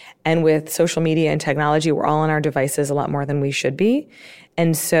time. And with social media and technology, we're all on our devices a lot more than we should be.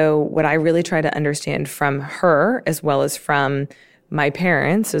 And so what I really try to understand from her, as well as from my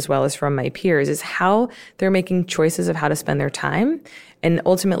parents, as well as from my peers, is how they're making choices of how to spend their time, and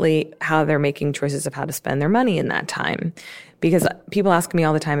ultimately how they're making choices of how to spend their money in that time. Because people ask me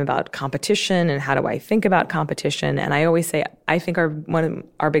all the time about competition and how do I think about competition. And I always say, I think one of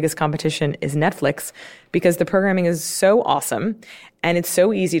our biggest competition is Netflix because the programming is so awesome and it's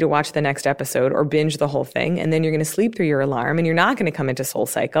so easy to watch the next episode or binge the whole thing. And then you're going to sleep through your alarm and you're not going to come into Soul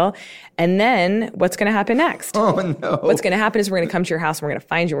Cycle. And then what's going to happen next? Oh, no. What's going to happen is we're going to come to your house and we're going to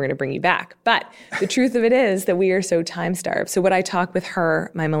find you and we're going to bring you back. But the truth of it is that we are so time starved. So what I talk with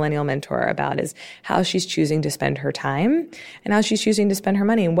her, my millennial mentor, about is how she's choosing to spend her time and how she's choosing to spend her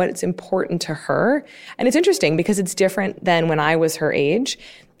money and what's important to her. And it's interesting because it's different than when I was her age.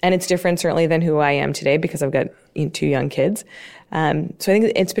 And it's different certainly than who I am today because I've got 2 young kids. So I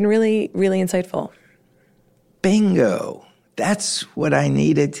think it's been really, really insightful. Bingo. That's what I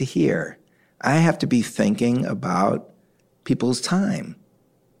needed to hear. I have to be thinking about people's time.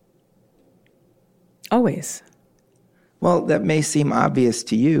 Always. Well, that may seem obvious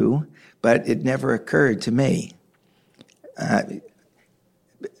to you, but it never occurred to me. I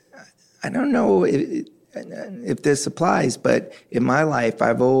don't know if this applies, but in my life,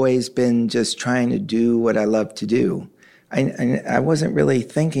 I've always been just trying to do what I love to do. I wasn't really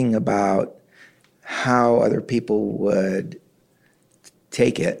thinking about how other people would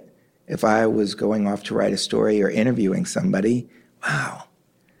take it if I was going off to write a story or interviewing somebody. Wow,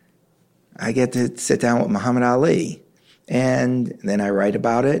 I get to sit down with Muhammad Ali, and then I write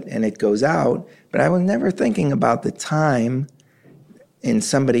about it, and it goes out. But I was never thinking about the time in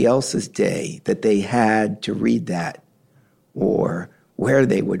somebody else's day that they had to read that or where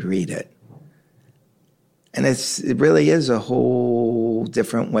they would read it. And it really is a whole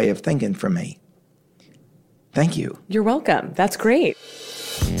different way of thinking for me. Thank you. You're welcome. That's great.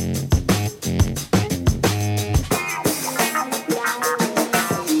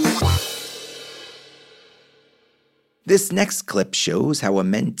 This next clip shows how a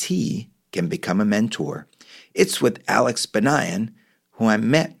mentee can become a mentor. It's with Alex Banayan, who I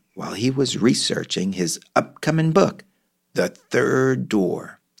met while he was researching his upcoming book, The Third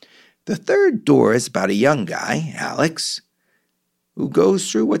Door. The Third Door is about a young guy, Alex, who goes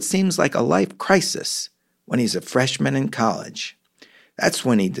through what seems like a life crisis when he's a freshman in college. That's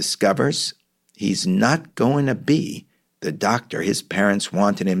when he discovers he's not going to be the doctor his parents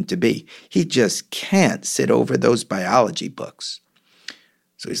wanted him to be. He just can't sit over those biology books.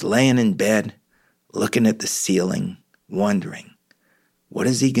 So he's laying in bed, looking at the ceiling, wondering, what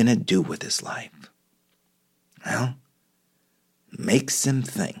is he going to do with his life? Well, makes him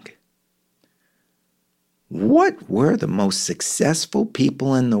think. What were the most successful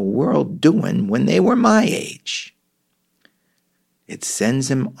people in the world doing when they were my age? It sends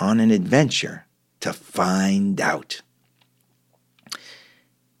him on an adventure to find out.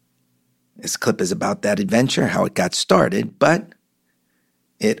 This clip is about that adventure, how it got started, but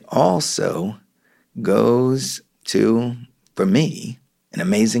it also goes to, for me, an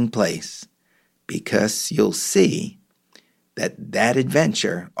amazing place because you'll see that that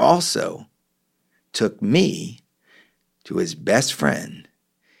adventure also took me to his best friend,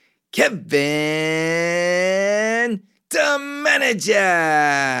 Kevin DeManager.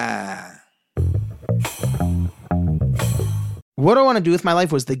 What I want to do with my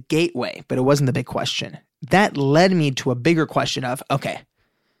life was the gateway, but it wasn't the big question. That led me to a bigger question of, okay,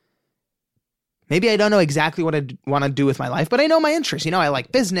 maybe I don't know exactly what I want to do with my life, but I know my interests. I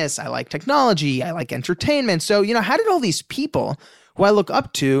like business, I like technology, I like entertainment. So, how did all these people who I look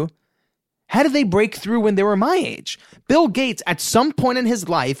up to, how did they break through when they were my age? Bill Gates, at some point in his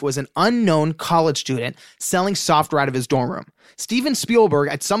life, was an unknown college student selling software out of his dorm room. Steven Spielberg,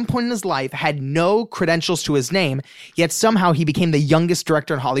 at some point in his life, had no credentials to his name, yet somehow he became the youngest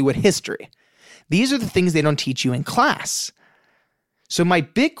director in Hollywood history. These are the things they don't teach you in class. So my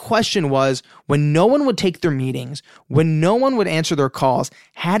big question was, when no one would take their meetings, when no one would answer their calls,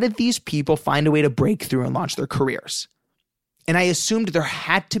 how did these people find a way to break through and launch their careers? And I assumed there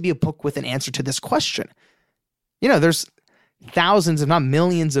had to be a book with an answer to this question. There's thousands, if not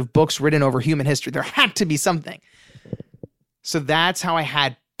millions, of books written over human history. There had to be something. So that's how I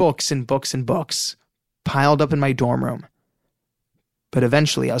had books and books and books piled up in my dorm room. But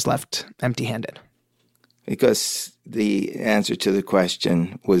eventually I was left empty-handed. Because the answer to the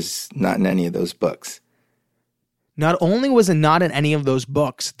question was not in any of those books. Not only was it not in any of those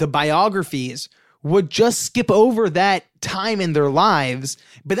books, the biographies would just skip over that time in their lives,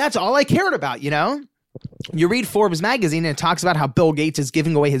 but that's all I cared about, You read Forbes magazine and it talks about how Bill Gates is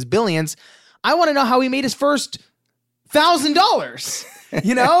giving away his billions. I want to know how he made his first $1,000,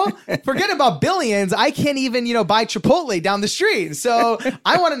 Forget about billions. I can't even, buy Chipotle down the street. So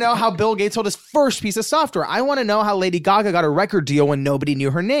I want to know how Bill Gates sold his first piece of software. I want to know how Lady Gaga got a record deal when nobody knew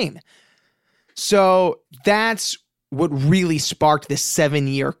her name. So that's what really sparked this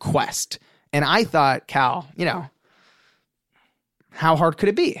 7-year quest. And I thought, Cal, how hard could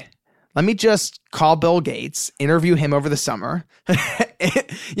it be? Let me just call Bill Gates, interview him over the summer.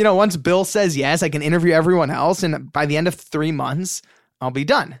 Once Bill says yes, I can interview everyone else. And by the end of 3 months, I'll be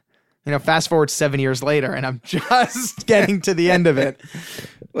done. Fast forward 7 years later, and I'm just getting to the end of it.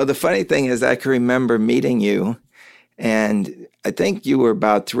 Well, the funny thing is I can remember meeting you, and I think you were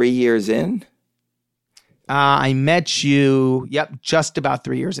about 3 years in. I met you, just about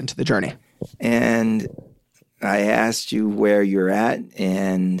 3 years into the journey. And I asked you where you're at,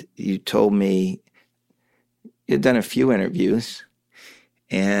 and you told me you'd done a few interviews,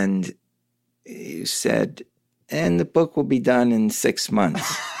 and you said, and the book will be done in 6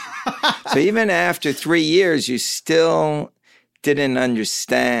 months. So even after 3 years, you still didn't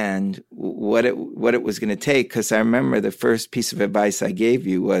understand what it was going to take. Because I remember the first piece of advice I gave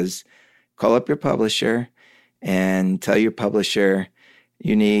you was call up your publisher and tell your publisher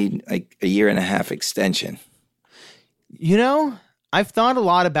you need like a 1.5 year extension. I've thought a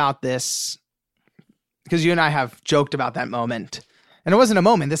lot about this because you and I have joked about that moment. And it wasn't a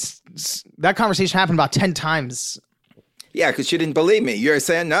moment. That conversation happened about 10 times. Yeah, because you didn't believe me. You're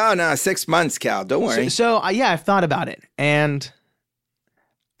saying, no, 6 months, Cal. Don't worry. So I've thought about it. And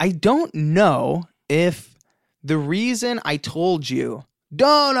I don't know if the reason I told you,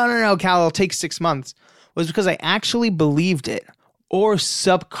 no, Cal, it'll take 6 months, was because I actually believed it. or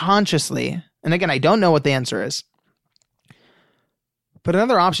subconsciously, and again, I don't know what the answer is, but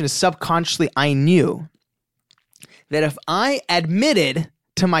another option is subconsciously I knew that if I admitted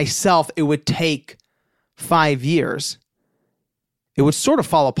to myself it would take 5 years, it would sort of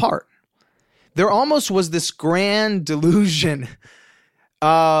fall apart. There almost was this grand delusion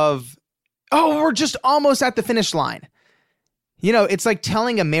of, oh, we're just almost at the finish line. You know, it's like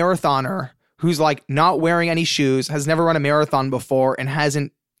telling a marathoner who's like not wearing any shoes, has never run a marathon before, and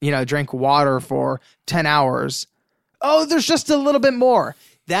hasn't, drank water for 10 hours. Oh, there's just a little bit more.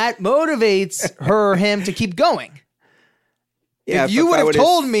 That motivates him to keep going. Yeah, if you would have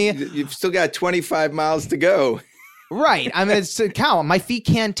told me, you've still got 25 miles to go. Right. I mean, it's a cow. My feet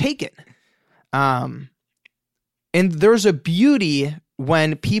can't take it. And there's a beauty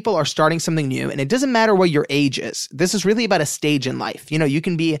when people are starting something new, and it doesn't matter what your age is. This is really about a stage in life. You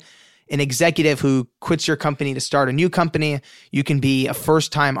can be an executive who quits your company to start a new company. You can be a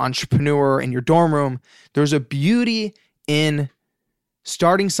first-time entrepreneur in your dorm room. There's a beauty in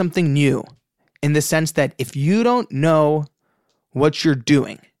starting something new in the sense that if you don't know what you're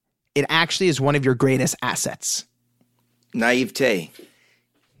doing, it actually is one of your greatest assets. Naivete.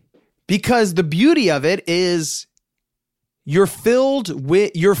 Because the beauty of it is you're fueled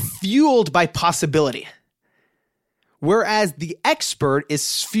by possibility. Whereas the expert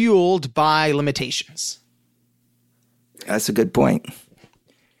is fueled by limitations. That's a good point.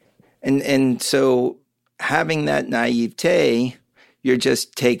 And so having that naivete, you're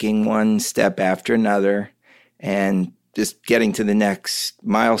just taking one step after another and just getting to the next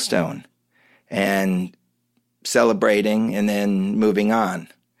milestone and celebrating and then moving on,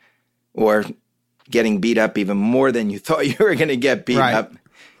 or getting beat up even more than you thought you were going to get beat up,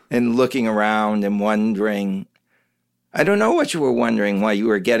 and looking around and wondering, I don't know what you were wondering why you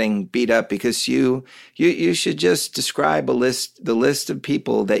were getting beat up, because you should just describe the list of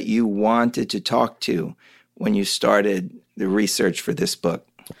people that you wanted to talk to when you started the research for this book.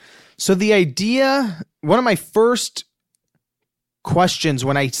 So the idea, one of my first questions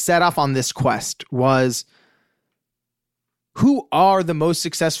when I set off on this quest was, who are the most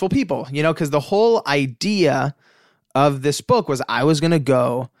successful people? Because the whole idea of this book was I was going to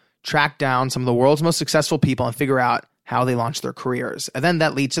go track down some of the world's most successful people and figure out how they launched their careers. And then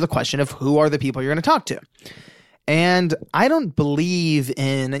that leads to the question of who are the people you're going to talk to? And I don't believe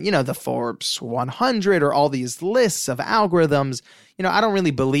in, the Forbes 100 or all these lists of algorithms. I don't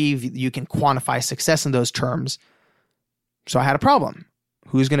really believe you can quantify success in those terms. So I had a problem.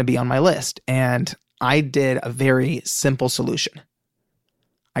 Who's going to be on my list? And I did a very simple solution.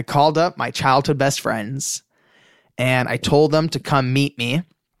 I called up my childhood best friends and I told them to come meet me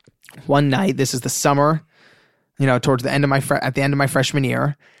one night. This is the summer, towards the end of at the end of my freshman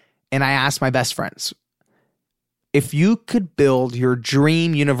year. And I asked my best friends, if you could build your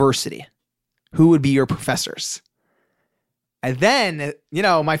dream university, who would be your professors? And then,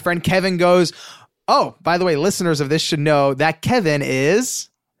 my friend Kevin goes, oh, by the way, listeners of this should know that Kevin is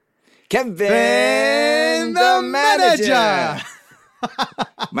Kevin the manager.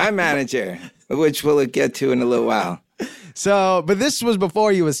 My manager, which we'll get to in a little while. So, but this was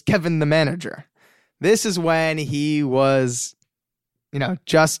before he was Kevin the manager. This is when he was,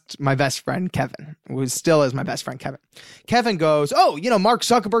 just my best friend, Kevin, who still is my best friend, Kevin. Kevin goes, oh, Mark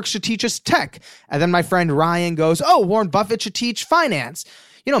Zuckerberg should teach us tech. And then my friend Ryan goes, oh, Warren Buffett should teach finance.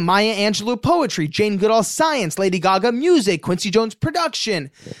 Maya Angelou poetry, Jane Goodall science, Lady Gaga music, Quincy Jones production.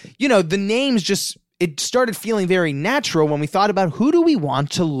 The names it started feeling very natural when we thought about who do we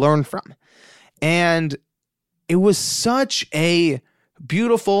want to learn from. And it was such a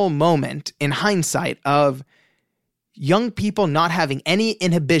beautiful moment in hindsight of young people not having any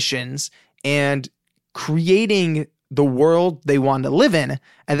inhibitions and creating the world they wanted to live in.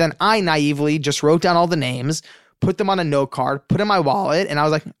 And then I naively just wrote down all the names, put them on a note card, put in my wallet, and I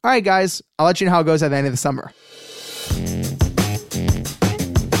was like, all right, guys, I'll let you know how it goes at the end of the summer.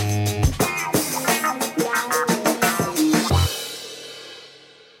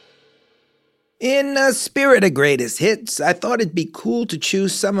 In the spirit of greatest hits, I thought it'd be cool to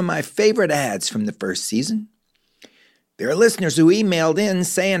choose some of my favorite ads from the first season. There are listeners who emailed in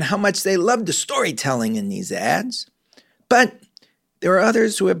saying how much they loved the storytelling in these ads, but there are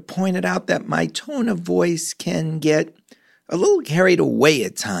others who have pointed out that my tone of voice can get a little carried away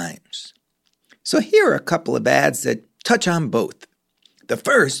at times. So here are a couple of ads that touch on both. The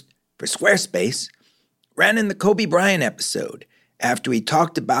first, for Squarespace, ran in the Kobe Bryant episode after he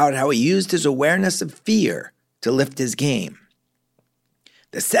talked about how he used his awareness of fear to lift his game.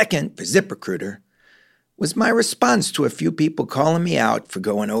 The second, for ZipRecruiter, was my response to a few people calling me out for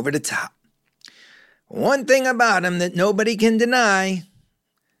going over the top. One thing about them that nobody can deny,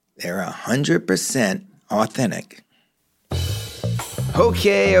 they're 100% authentic.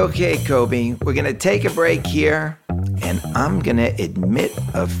 Okay, Kobe, we're going to take a break here, and I'm going to admit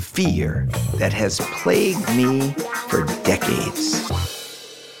a fear that has plagued me for decades.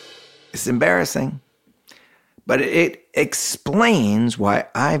 It's embarrassing, but it explains why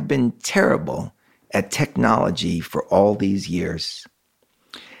I've been terrible at technology for all these years.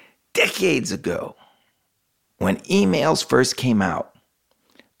 Decades ago, when emails first came out,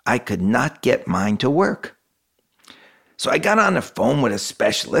 I could not get mine to work. So I got on the phone with a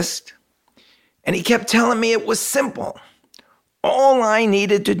specialist, and he kept telling me it was simple. All I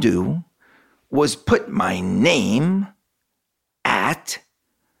needed to do was put my name at,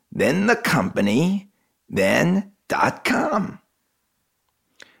 then the company, then .com.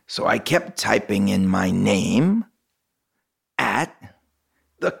 So I kept typing in my name at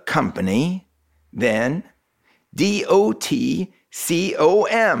the company, then DOTCOM.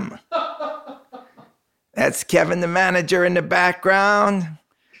 That's Kevin, the manager, in the background,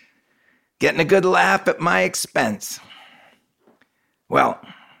 getting a good laugh at my expense. Well,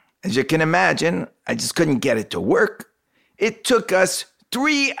 as you can imagine, I just couldn't get it to work. It took us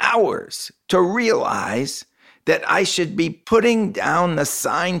 3 hours to realize that I should be putting down the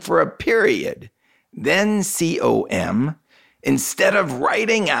sign for a period, then COM, instead of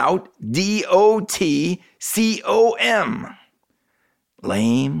writing out DOTCOM.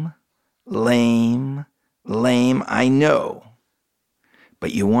 Lame, I know.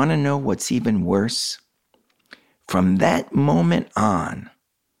 But you want to know what's even worse? From that moment on,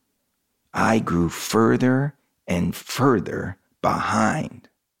 I grew further and further behind.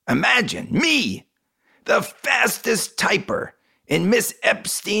 Imagine me, the fastest typer in Miss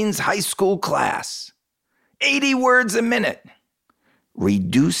Epstein's high school class. 80 words a minute.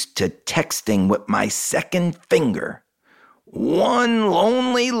 Reduced to texting with my second finger. One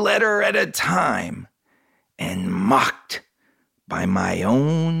lonely letter at a time. And mocked by my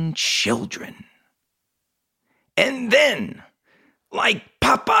own children. And then, like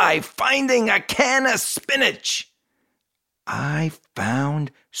Popeye finding a can of spinach, I found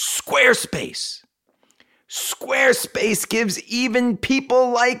Squarespace. Squarespace gives even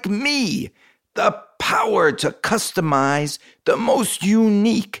people like me the power to customize the most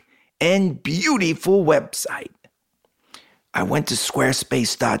unique and beautiful website. I went to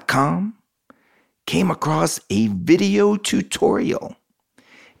squarespace.com, came across a video tutorial.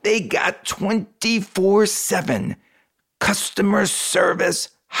 They got 24/7 customer service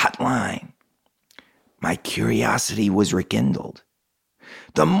hotline. My curiosity was rekindled.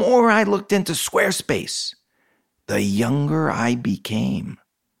 The more I looked into Squarespace, the younger I became.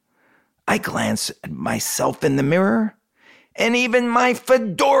 I glanced at myself in the mirror, and even my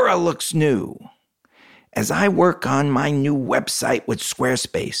fedora looks new. As I work on my new website with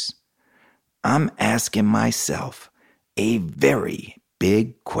Squarespace, I'm asking myself a very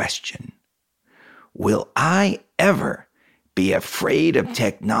big question. Will I ever be afraid of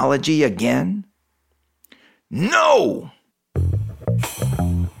technology again? No!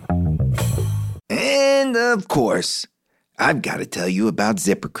 And of course, I've got to tell you about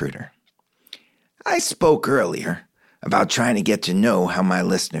ZipRecruiter. I spoke earlier about trying to get to know how my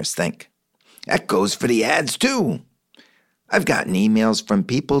listeners think. That goes for the ads too. I've gotten emails from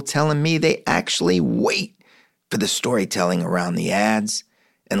people telling me they actually wait for the storytelling around the ads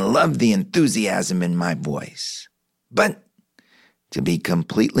and love the enthusiasm in my voice. But to be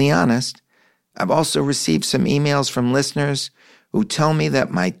completely honest, I've also received some emails from listeners who tell me that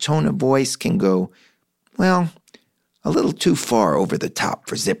my tone of voice can go, well, a little too far over the top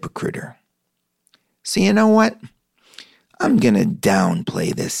for ZipRecruiter. So you know what? I'm going to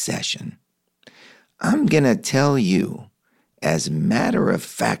downplay this session. I'm going to tell you, as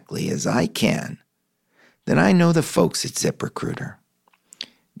matter-of-factly as I can, that I know the folks at ZipRecruiter.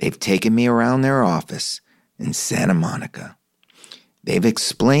 They've taken me around their office in Santa Monica. They've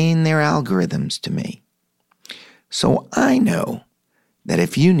explained their algorithms to me. So I know that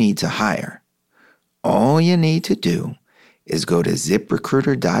if you need to hire, all you need to do is go to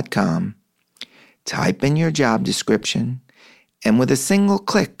ZipRecruiter.com, type in your job description, and with a single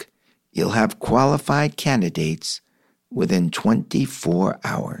click, you'll have qualified candidates within 24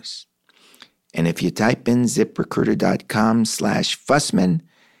 hours. And if you type in ZipRecruiter.com/Fussman,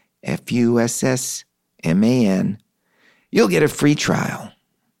 Fussman, you'll get a free trial.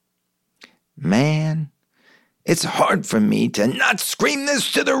 Man, it's hard for me to not scream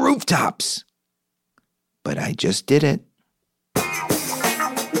this to the rooftops. But I just did it.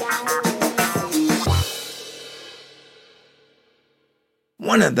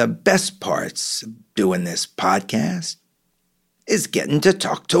 one of the best parts of doing this podcast is getting to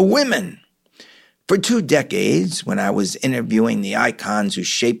talk to women. For 2 decades, when I was interviewing the icons who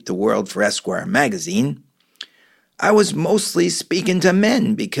shaped the world for Esquire magazine, I was mostly speaking to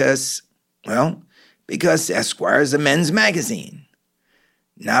men because Esquire is a men's magazine.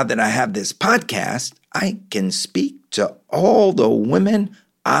 Now that I have this podcast, I can speak to all the women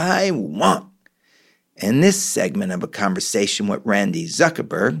I want. And this segment of a conversation with Randy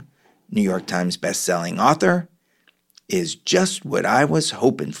Zuckerberg, New York Times bestselling author, is just what I was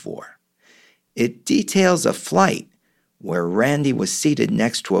hoping for. It details a flight where Randy was seated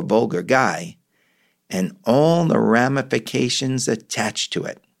next to a vulgar guy and all the ramifications attached to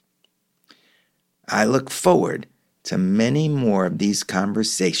it. I look forward to many more of these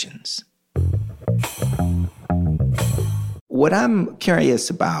conversations. What I'm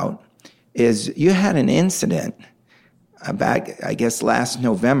curious about is you had an incident back, I guess, last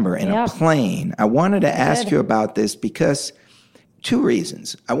November in a plane. I wanted to ask you about this because 2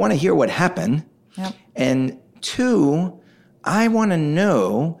 reasons. I want to hear what happened. Yep. And 2, I want to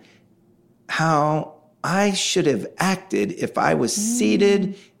know how I should have acted if I was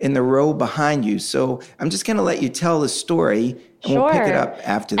seated in the row behind you. So I'm just going to let you tell the story, and we'll pick it up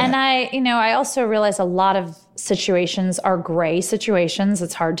after that. And I also realize a lot of situations are gray situations.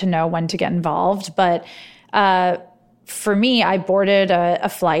 It's hard to know when to get involved. But for me, I boarded a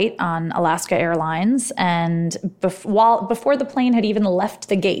flight on Alaska Airlines, and before the plane had even left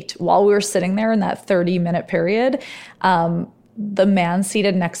the gate, while we were sitting there in that 30-minute period, the man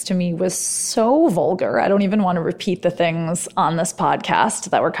seated next to me was so vulgar. I don't even want to repeat the things on this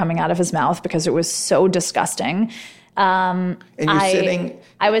podcast that were coming out of his mouth because it was so disgusting. And you're sitting.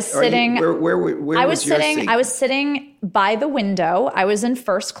 I was sitting. Where I was was your sitting. seat? I was sitting by the window. I was in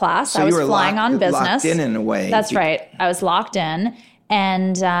first class. So I was you were flying on business. Locked in a way. That's right. I was locked in,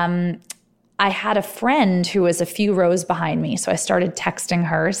 and I had a friend who was a few rows behind me. So I started texting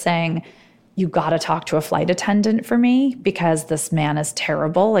her saying, "You got to talk to a flight attendant for me because this man is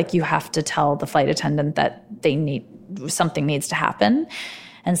terrible. Like, you have to tell the flight attendant that something needs to happen."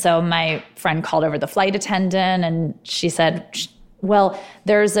 And so my friend called over the flight attendant, and she said, "Well,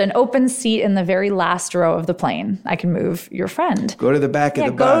 there's an open seat in the very last row of the plane. I can move your friend. Go to the back of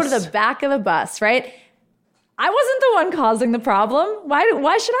the bus. Go to the back of the bus," right? I wasn't the one causing the problem.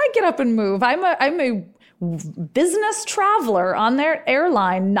 Why should I get up and move? I'm a business traveler on their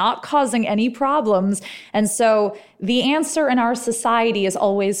airline, not causing any problems. And so the answer in our society is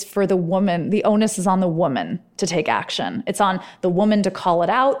always for the woman. The onus is on the woman to take action. It's on the woman to call it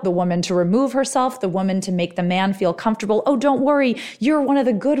out, the woman to remove herself, the woman to make the man feel comfortable. "Oh, don't worry, you're one of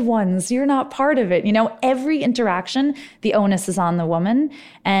the good ones. You're not part of it." Every interaction, the onus is on the woman.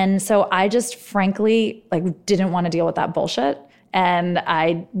 And so I just frankly didn't want to deal with that bullshit, and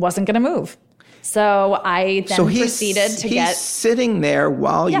I wasn't going to move. So I then proceeded to he's sitting there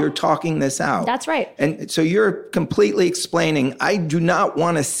while you're talking this out. That's right. And so you're completely explaining, I do not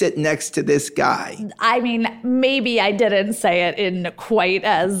want to sit next to this guy. I mean, maybe I didn't say it in quite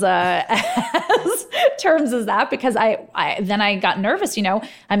as terms as that, because I got nervous.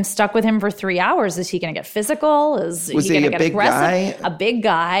 I'm stuck with him for 3 hours. Is he going to get physical? Was he going to get aggressive? A big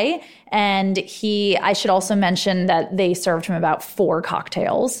guy. And I should also mention that they served him about 4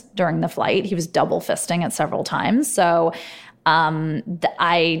 cocktails during the flight. He was double fisting it several times. So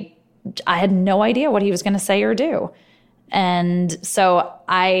I had no idea what he was going to say or do. And so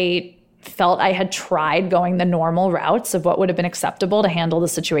I felt I had tried going the normal routes of what would have been acceptable to handle the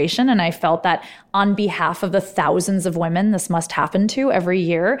situation. And I felt that on behalf of the thousands of women this must happen to every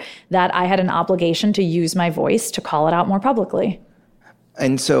year, that I had an obligation to use my voice to call it out more publicly.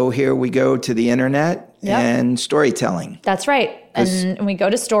 And so here we go to the internet and storytelling. That's right. And we go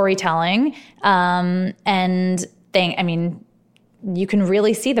to storytelling. You can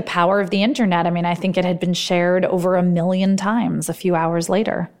really see the power of the internet. I think it had been shared over 1 million times a few hours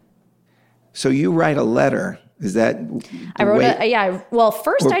later. So you write a letter. Is that I wrote Well,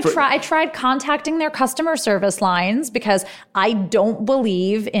 first I tried contacting their customer service lines because I don't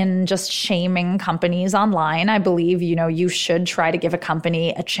believe in just shaming companies online. I believe, you should try to give a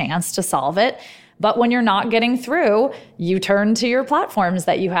company a chance to solve it. But when you're not getting through, you turn to your platforms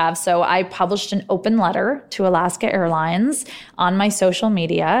that you have. So I published an open letter to Alaska Airlines on my social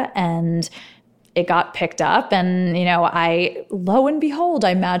media, and it got picked up, and, lo and behold,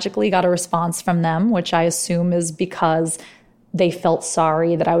 I magically got a response from them, which I assume is because they felt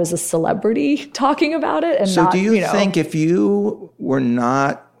sorry that I was a celebrity talking about it. And so do you think if you were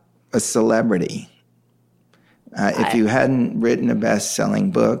not a celebrity, if you hadn't written a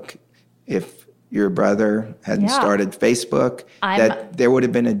best-selling book, if your brother hadn't started Facebook, that there would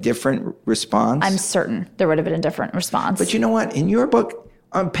have been a different response? I'm certain there would have been a different response. But you know what? In your book,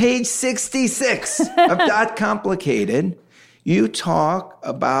 on page 66 of Dot Complicated, you talk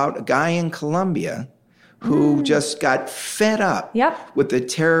about a guy in Colombia who just got fed up with the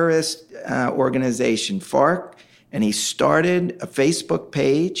terrorist organization FARC, and he started a Facebook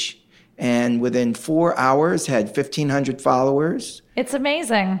page, and within 4 hours had 1,500 followers. It's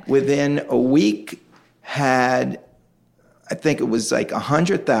amazing. Within a week had, I think it was like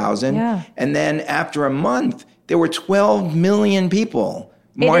 100,000. Yeah. And then after a month, there were 12 million people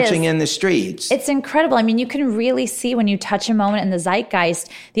marching in the streets. It's incredible. I mean, you can really see when you touch a moment in the zeitgeist.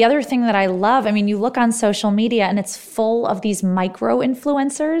 The other thing that I love, I mean, you look on social media and it's full of these micro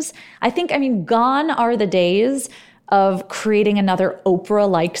influencers. I mean, gone are the days of creating another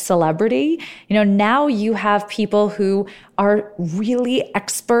Oprah-like celebrity. You know, now you have people who are really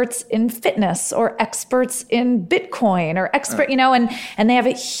experts in fitness or experts in Bitcoin or you know, and they have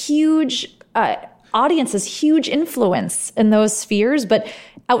a huge audiences, huge influence in those spheres, but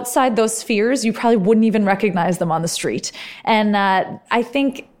outside those spheres, you probably wouldn't even recognize them on the street. And I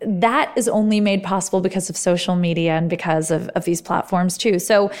think that is only made possible because of social media and because of these platforms too.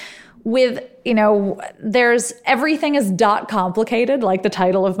 So with, you know, everything is dot complicated, like the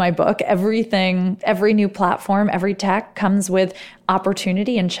title of my book. Everything, every new platform, every tech comes with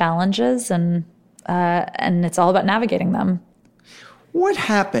opportunity and challenges, and it's all about navigating them. What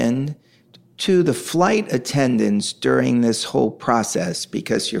happened to the flight attendants during this whole process?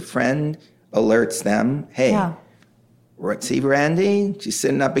 Because your friend alerts them, hey, see Randy? She's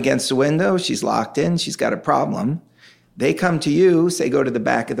sitting up against the window. She's locked in. She's got a problem. They come to you, say, go to the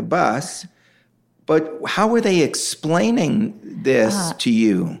back of the bus. But how were they explaining this to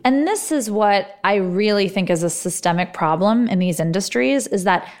you? And this is what I really think is a systemic problem in these industries, is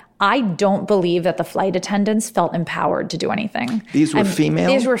that I don't believe that the flight attendants felt empowered to do anything. These were female?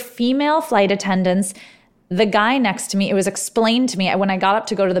 These were female flight attendants. The guy next to me, it was explained to me, when I got up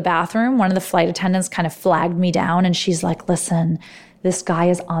to go to the bathroom, one of the flight attendants kind of flagged me down, and she's like, listen, this guy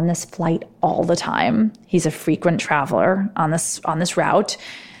is on this flight all the time. He's a frequent traveler on this route.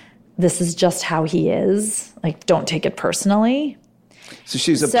 This is just how he is. Like, don't take it personally. So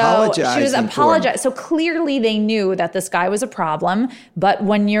she was apologizing. She was apologizing. So clearly they knew that this guy was a problem. But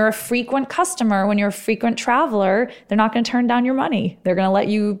when you're a frequent customer, when you're a frequent traveler, they're not going to turn down your money. They're going to let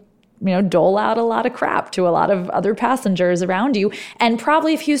you, dole out a lot of crap to a lot of other passengers around you. And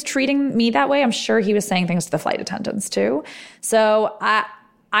probably if he was treating me that way, I'm sure he was saying things to the flight attendants too. So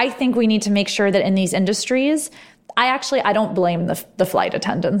I think we need to make sure that in these industries, I don't blame the flight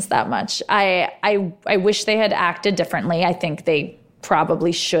attendants that much. I wish they had acted differently. I think they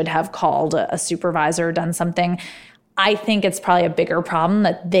probably should have called a supervisor or done something. I think it's probably a bigger problem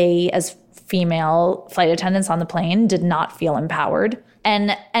that they, as female flight attendants on the plane, did not feel empowered.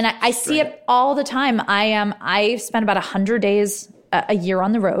 And I see it all the time. I spend about 100 days a year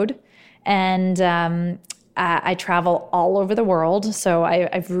on the road, and I travel all over the world. So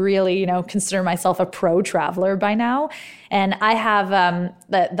I've really, consider myself a pro traveler by now. And I have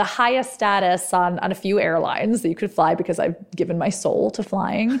the highest status on a few airlines that you could fly because I've given my soul to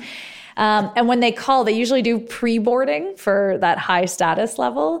flying. And when they call, they usually do pre-boarding for that high status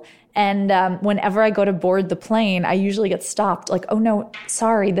level. And whenever I go to board the plane, I usually get stopped like, oh no,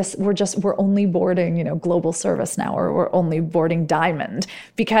 sorry, we're only boarding, global service now, or we're only boarding Diamond,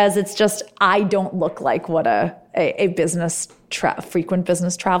 because it's just, I don't look like what a frequent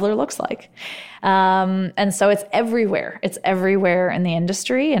business traveler looks like. And so it's everywhere. It's everywhere in the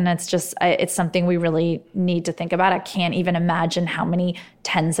industry. And it's something we really need to think about. I can't even imagine how many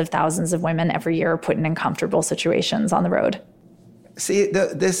tens of thousands of women every year are put in uncomfortable situations on the road. See,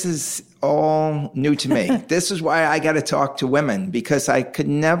 this is all new to me. This is why I got to talk to women, because I could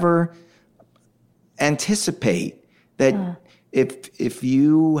never anticipate that if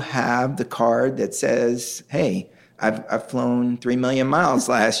you have the card that says, hey, I've flown 3 million miles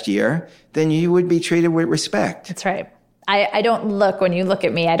last year, then you would be treated with respect. That's right. I don't when you look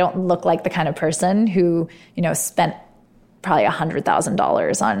at me, I don't look like the kind of person who, spent probably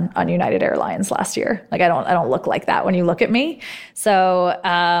 $100,000 on United Airlines last year. Like I don't look like that when you look at me. So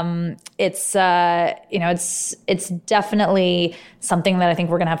it's definitely something that I think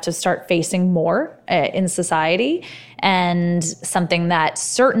we're going to have to start facing more in society, and something that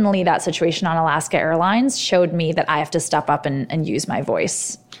certainly that situation on Alaska Airlines showed me that I have to step up and use my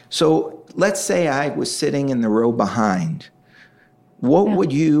voice. So let's say I was sitting in the row behind. What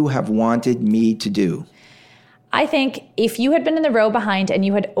would you have wanted me to do? I think if you had been in the row behind and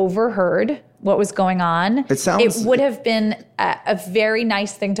you had overheard what was going on, it would have been a very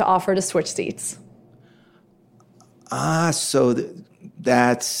nice thing to offer to switch seats. So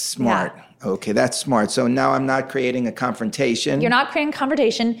that's smart. Yeah. Okay, that's smart. So now I'm not creating a confrontation. You're not creating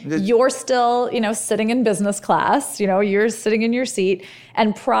confrontation. You're still, sitting in business class. You're sitting in your seat.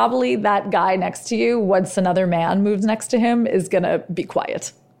 And probably that guy next to you, once another man moves next to him, is going to be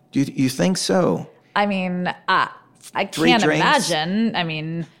quiet. Do you think so? I mean, I can't imagine. I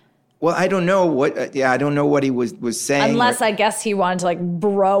mean... Well, I don't know what. I don't know what he was saying. Unless I guess he wanted to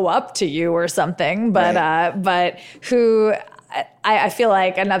bro up to you or something. But right. But who I feel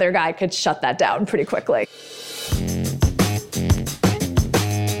like another guy could shut that down pretty quickly.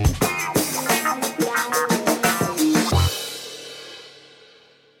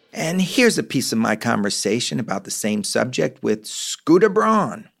 And here's a piece of my conversation about the same subject with Scooter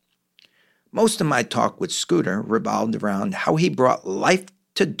Braun. Most of my talk with Scooter revolved around how he brought life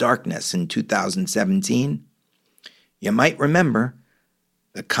to darkness in 2017. You might remember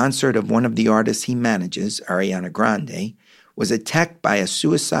the concert of one of the artists he manages, Ariana Grande, was attacked by a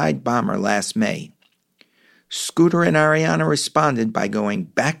suicide bomber last May. Scooter and Ariana responded by going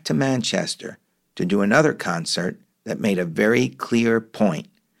back to Manchester to do another concert that made a very clear point.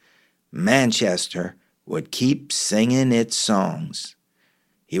 Manchester would keep singing its songs.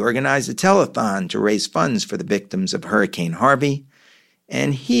 He organized a telethon to raise funds for the victims of Hurricane Harvey.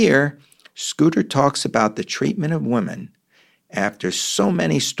 And here, Scooter talks about the treatment of women after so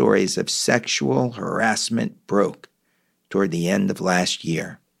many stories of sexual harassment broke toward the end of last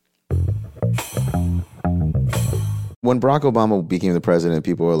year. When Barack Obama became the president,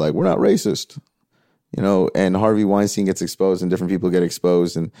 people were like, we're not racist. And Harvey Weinstein gets exposed and different people get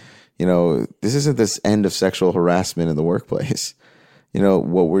exposed. And, this isn't this end of sexual harassment in the workplace.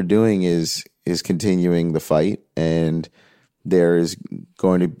 What we're doing is continuing the fight, and there is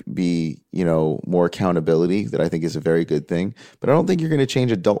going to be, more accountability that I think is a very good thing. But I don't think you're going to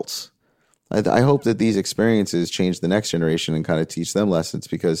change adults. I hope that these experiences change the next generation and kind of teach them lessons,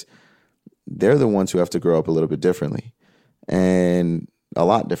 because they're the ones who have to grow up a little bit differently, and a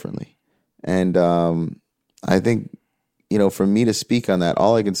lot differently. And I think, for me to speak on that,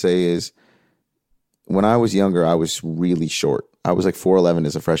 all I can say is when I was younger, I was really short. I was like 4'11"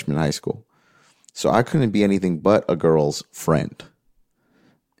 as a freshman in high school. So I couldn't be anything but a girl's friend.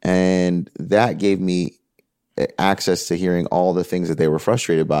 And that gave me access to hearing all the things that they were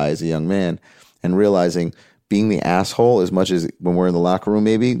frustrated by as a young man, and realizing being the asshole, as much as when we're in the locker room,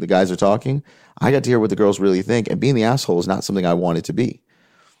 maybe the guys are talking, I got to hear what the girls really think. And being the asshole is not something I wanted to be.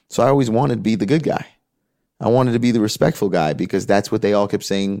 So I always wanted to be the good guy. I wanted to be the respectful guy, because that's what they all kept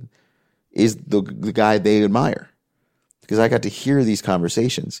saying is the guy they admire. Because I got to hear these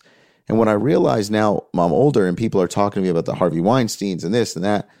conversations. And when I realize now I'm older and people are talking to me about the Harvey Weinsteins and this and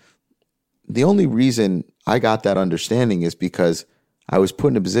that, the only reason I got that understanding is because I was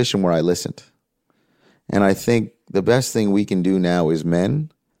put in a position where I listened. And I think the best thing we can do now as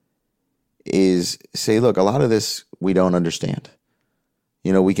men is say, look, a lot of this we don't understand.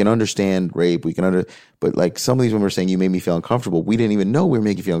 We can understand rape, but like some of these women are saying, you made me feel uncomfortable. We didn't even know we were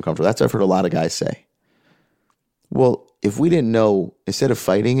making you feel uncomfortable. That's what I've heard a lot of guys say. Well, if we didn't know, instead of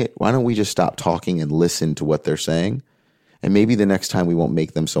fighting it, why don't we just stop talking and listen to what they're saying? And maybe the next time we won't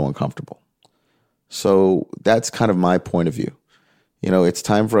make them so uncomfortable. So that's kind of my point of view. It's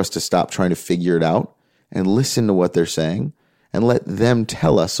time for us to stop trying to figure it out and listen to what they're saying and let them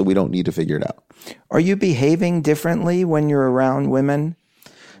tell us, so we don't need to figure it out. Are you behaving differently when you're around women?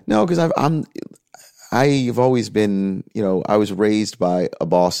 No, because I've always been, I was raised by a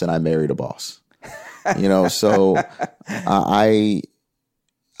boss and I married a boss. So I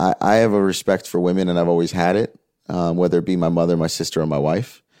have a respect for women, and I've always had it, whether it be my mother, my sister, or my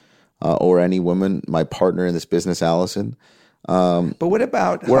wife, or any woman, my partner in this business, Allison. But what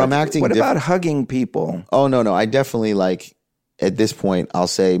about I'm acting? What about hugging people? Oh, no. I definitely, like, at this point, I'll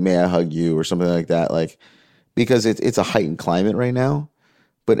say, may I hug you, or something like that, like, because it's a heightened climate right now.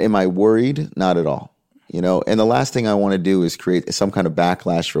 But am I worried? Not at all. And the last thing I want to do is create some kind of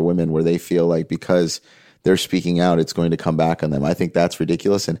backlash for women where they feel like because they're speaking out, it's going to come back on them. I think that's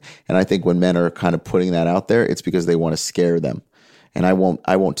ridiculous. And I think when men are kind of putting that out there, it's because they want to scare them. And I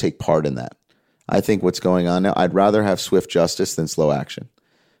won't take part in that. I think what's going on now, I'd rather have swift justice than slow action.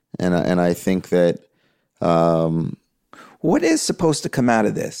 And I think that what is supposed to come out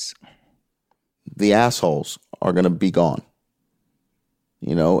of this? The assholes are going to be gone.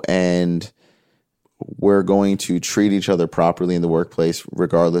 And we're going to treat each other properly in the workplace,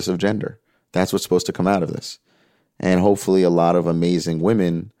 regardless of gender. That's what's supposed to come out of this. And hopefully a lot of amazing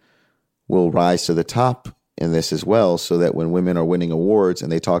women will rise to the top in this as well, so that when women are winning awards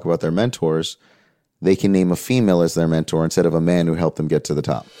and they talk about their mentors, they can name a female as their mentor instead of a man who helped them get to the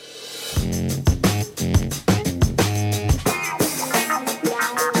top.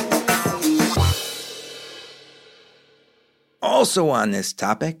 Also on this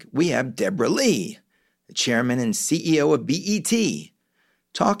topic, we have Deborah Lee, the chairman and CEO of BET,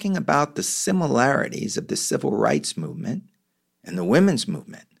 talking about the similarities of the civil rights movement and the women's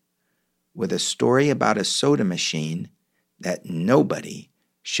movement, with a story about a soda machine that nobody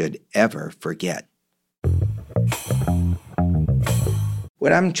should ever forget.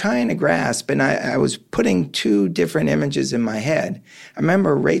 What I'm trying to grasp, and I was putting two different images in my head. I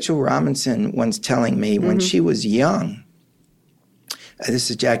remember Rachel Robinson once telling me when she was young, this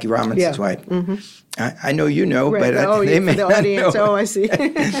is Jackie Robinson's wife. I know you know, right. but they may the not audience. know. Oh, I see.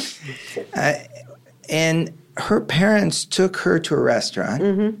 And her parents took her to a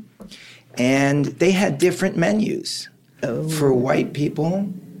restaurant, and they had different menus for white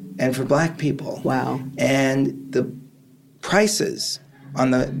people and for black people. Wow. And the prices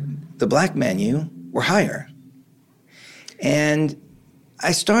on the black menu were higher. And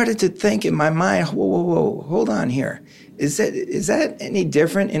I started to think in my mind, whoa, hold on here. Is that any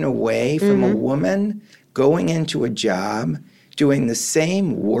different in a way from a woman going into a job, doing the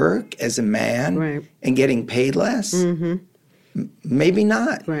same work as a man and getting paid less? Maybe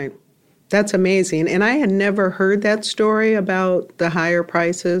not. Right. That's amazing. And I had never heard that story about the higher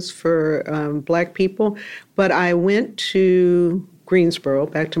prices for black people, but I went to Greensboro,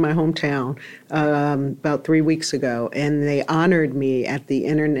 back to my hometown, about 3 weeks ago, and they honored me at the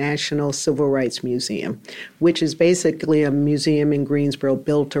International Civil Rights Museum, which is basically a museum in Greensboro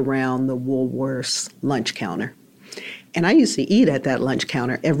built around the Woolworth's lunch counter. And I used to eat at that lunch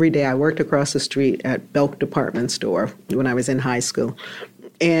counter every day. I worked across the street at Belk Department Store when I was in high school.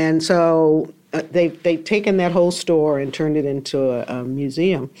 And so they've taken that whole store and turned it into a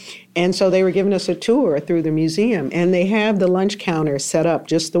museum. And so they were giving us a tour through the museum. And they have the lunch counter set up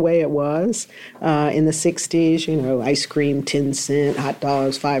just the way it was in the 60s, you know, ice cream, 10 cents, hot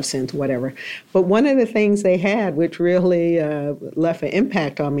dogs, 5 cents, whatever. But one of the things they had, which really left an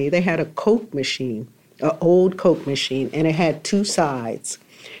impact on me, they had a Coke machine, an old Coke machine, and it had two sides,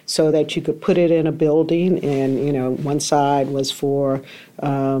 so that you could put it in a building, and, you know, one side was for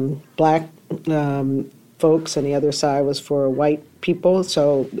black folks and the other side was for white people,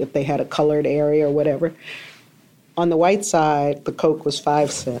 so if they had a colored area or whatever. On the white side, the Coke was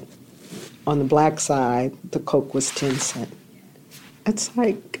 5 cents. On the black side, the Coke was 10 cents. It's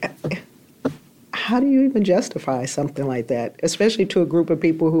like, how do you even justify something like that, especially to a group of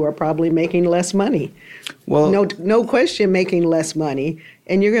people who are probably making less money? Well, no question making less money,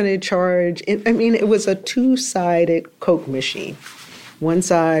 and you're going to charge, I mean, it was a two-sided Coke machine. One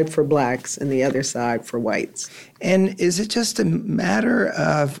side for blacks and the other side for whites. And is it just a matter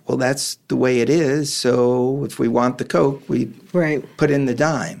of, well, that's the way it is, so if we want the Coke, we put in the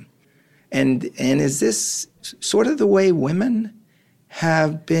dime. And is this sort of the way women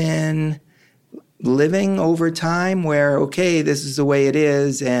have been living over time, where, okay, this is the way it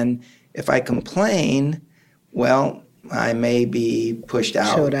is, and if I complain, well, I may be pushed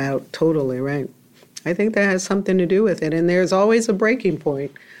out. Showed out, totally, right. I think that has something to do with it. And there's always a breaking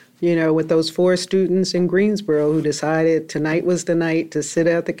point, you know, with those 4 students in Greensboro who decided tonight was the night to sit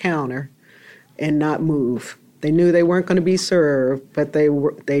at the counter and not move. They knew they weren't going to be served, but they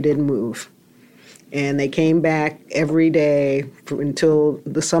didn't move. And they came back every day until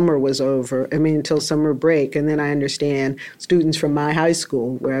the summer was over, until summer break. And then I understand students from my high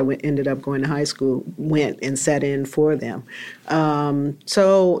school, where I ended up going to high school, went and sat in for them.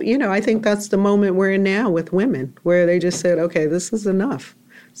 So, you know, I think that's the moment we're in now with women, where they just said, okay, this is enough.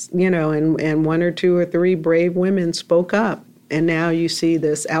 You know, and 1 or 2 or 3 brave women spoke up. And now you see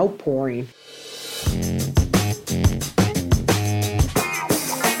this outpouring.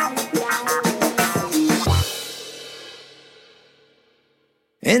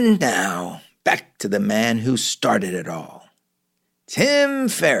 And now, back to the man who started it all, Tim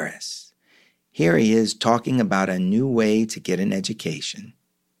Ferriss. Here he is talking about a new way to get an education,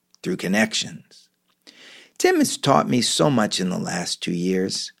 through connections. Tim has taught me so much in the last 2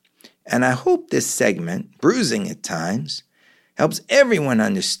 years, and I hope this segment, bruising at times, helps everyone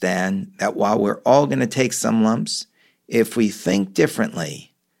understand that while we're all going to take some lumps, if we think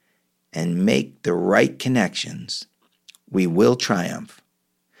differently and make the right connections, we will triumph.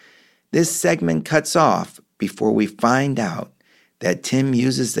 This segment cuts off before we find out that Tim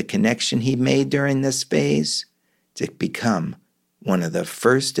uses the connection he made during this phase to become one of the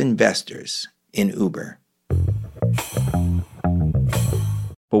first investors in Uber.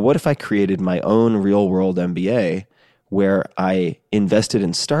 But well, what if I created my own real world MBA where I invested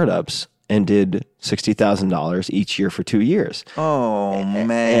in startups and did $60,000 each year for 2 years? Oh, man.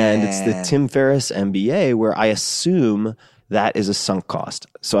 And it's the Tim Ferriss MBA where I assume that is a sunk cost.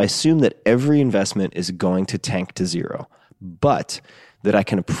 So I assume that every investment is going to tank to zero, but that I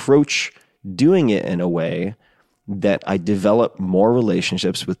can approach doing it in a way that I develop more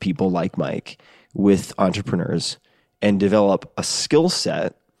relationships with people like Mike, with entrepreneurs, and develop a skill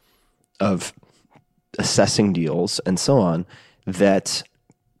set of assessing deals and so on that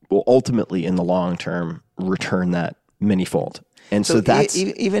will ultimately, in the long term, return that manyfold. And so that's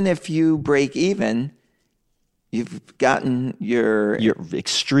even if you break even, you've gotten you're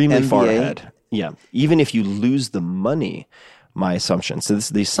extremely MBA. far ahead. Yeah, even if you lose the money, my assumption. So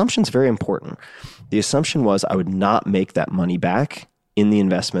the assumption's very important. The assumption was I would not make that money back in the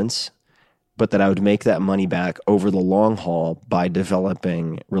investments, but that I would make that money back over the long haul by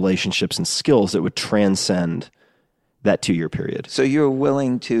developing relationships and skills that would transcend that 2-year period. So you're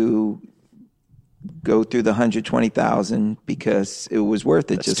willing to go through the $120,000 because it was worth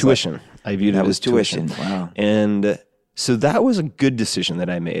it. That's just tuition. I viewed it as tuition. Wow. And so that was a good decision that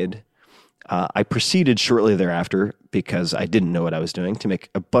I made. I proceeded shortly thereafter, because I didn't know what I was doing, to make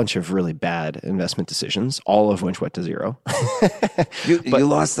a bunch of really bad investment decisions, all of which went to zero. You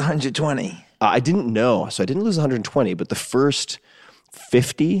lost the 120. I didn't know, so I didn't lose 120, but the first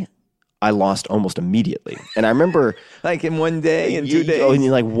 50 I lost almost immediately. And I remember like in one day, in 2 days. Oh,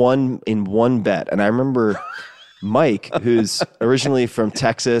 in one bet. And I remember Mike, who's originally from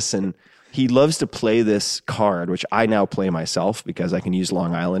Texas, and he loves to play this card, which I now play myself because I can use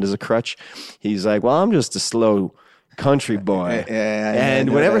Long Island as a crutch. He's like, well, I'm just a slow country boy.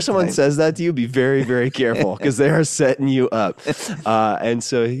 And whenever someone says that to you, be very, very careful, because they are setting you up. And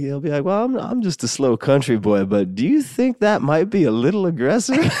so he'll be like, well, I'm just a slow country boy, but do you think that might be a little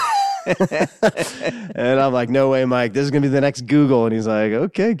aggressive? And I'm like, no way, Mike, this is going to be the next Google. And he's like,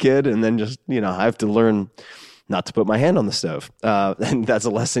 okay, kid. And then just, I have to learn not to put my hand on the stove. And that's a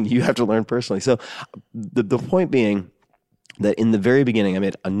lesson you have to learn personally. So the point being that in the very beginning, I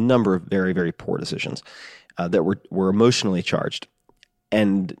made a number of very, very poor decisions that were emotionally charged.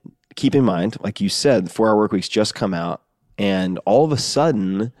 And keep in mind, like you said, 4-Hour Workweek's just come out, and all of a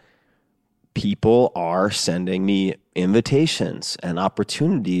sudden, people are sending me invitations and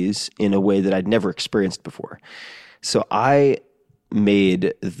opportunities in a way that I'd never experienced before. So I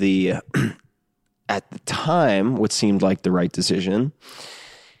made at the time, what seemed like the right decision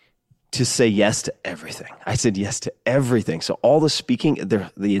to say yes to everything. I said yes to everything. So all the speaking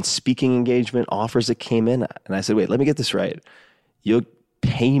engagement offers that came in, and I said, wait, let me get this right. You'll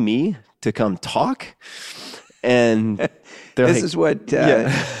pay me to come talk? And this is what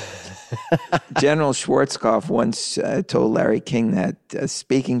General Schwarzkopf once told Larry King, that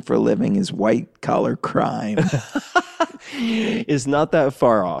speaking for a living is white-collar crime. Is not that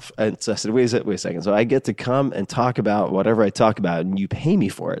far off. And so I said, wait a second. So I get to come and talk about whatever I talk about, and you pay me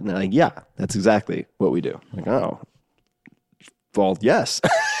for it. And they're like, yeah, that's exactly what we do. I'm like, oh, well, yes.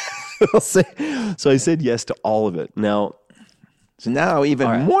 So I said yes to all of it. Now,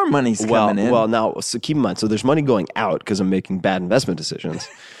 even more money's coming in. Well, now, so keep in mind, so there's money going out because I'm making bad investment decisions.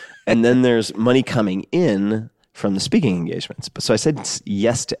 And then there's money coming in from the speaking engagements. So I said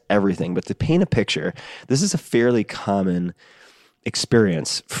yes to everything. But to paint a picture, this is a fairly common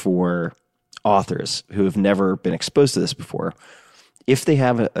experience for authors who have never been exposed to this before. If they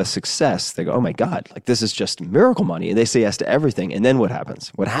have a success, they go, oh my God, like this is just miracle money. And they say yes to everything. And then what happens?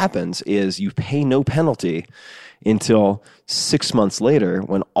 What happens is you pay no penalty until 6 months later,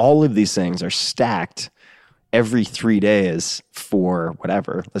 when all of these things are stacked every 3 days for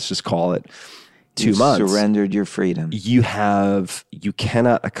whatever, let's just call it 2 months. Surrendered your freedom. You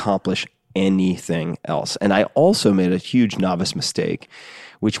cannot accomplish anything else. And I also made a huge novice mistake,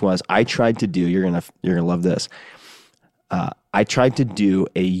 which was I tried to do, you're gonna love this. I tried to do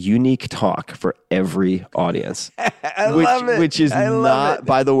a unique talk for every audience. Love it. Which is not,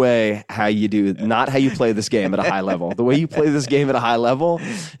 by the way, not how you play this game at a high level. The way you play this game at a high level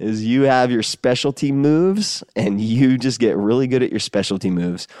is you have your specialty moves, and you just get really good at your specialty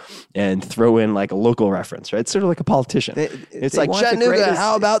moves and throw in like a local reference, right? It's sort of like a politician. It's like, Chattanooga,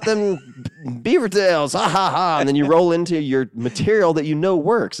 how about them beaver tails? Ha ha ha. And then you roll into your material that you know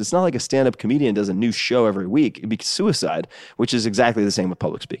works. It's not like a stand-up comedian does a new show every week. It'd be suicide, which is exactly the same with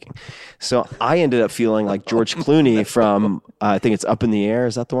public speaking. So I ended up feeling like George Clooney from, I think it's Up in the Air.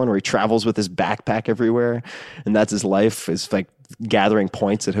 Is that the one where he travels with his backpack everywhere? And that's his life, is like gathering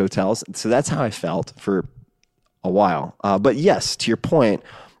points at hotels. So that's how I felt for a while. But yes, to your point,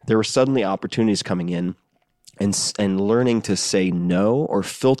 there were suddenly opportunities coming in. and learning to say no or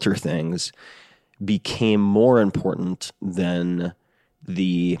filter things became more important than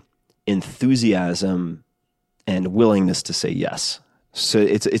the enthusiasm and willingness to say yes. So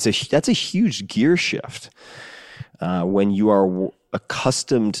that's a huge gear shift when you are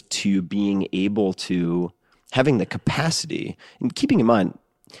accustomed to being able to having the capacity, and keeping in mind,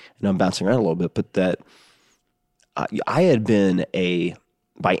 and I'm bouncing around a little bit, but that I had been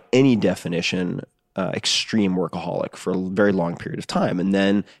by any definition, extreme workaholic for a very long period of time, and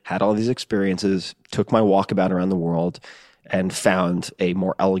then had all these experiences, took my walkabout around the world, and found a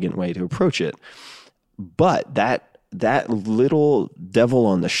more elegant way to approach it. But that little devil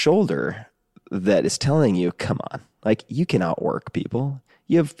on the shoulder that is telling you, come on, like, you can outwork people.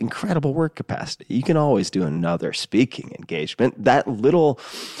 You have incredible work capacity. You can always do another speaking engagement. That little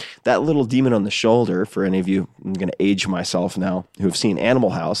demon on the shoulder, for any of you, I'm going to age myself now, who have seen Animal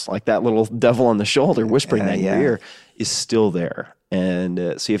House, like that little devil on the shoulder whispering that in your ear is still there.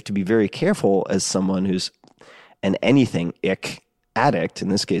 And so you have to be very careful as someone who's an anything ick addict, in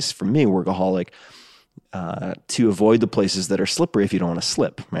this case for me, workaholic, to avoid the places that are slippery if you don't want to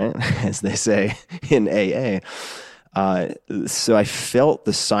slip, right? As they say in AA. So I felt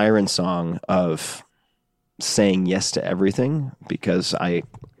the siren song of saying yes to everything because I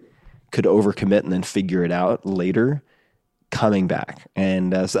could overcommit and then figure it out later coming back.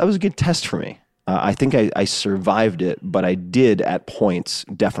 And so that was a good test for me. I think I survived it, but I did at points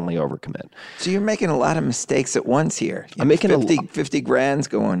definitely overcommit. So you're making a lot of mistakes at once here. I'm making 50 grand's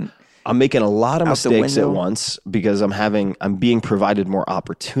going. I'm making a lot of mistakes at once because I'm being provided more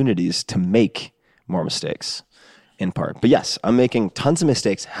opportunities to make more mistakes in part. But yes, I'm making tons of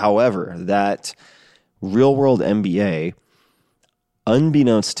mistakes. However, that real world MBA,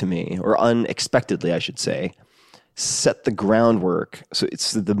 unbeknownst to me, or unexpectedly, I should say, set the groundwork. So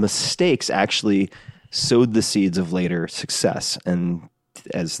it's the mistakes actually sowed the seeds of later success. And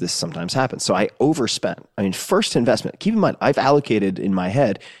as this sometimes happens. So I overspent. I mean, first investment, keep in mind, I've allocated in my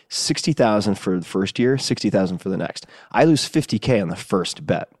head $60,000 for the first year, $60,000 for the next. I lose $50K on the first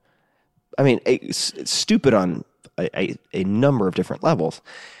bet. I mean, it's stupid on a number of different levels.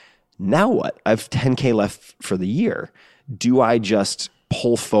 Now what? I have $10K left for the year. Do I just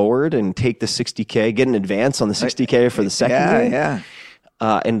pull forward and take the $60K, get an advance on the $60K for the second year?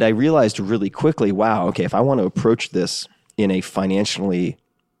 Yeah. And I realized really quickly, wow, okay, if I want to approach this in a financially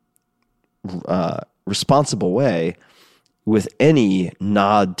responsible way with any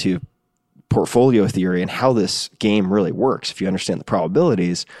nod to portfolio theory and how this game really works, if you understand the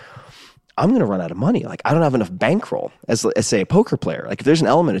probabilities, I'm going to run out of money. Like, I don't have enough bankroll as say a poker player. Like, if there's an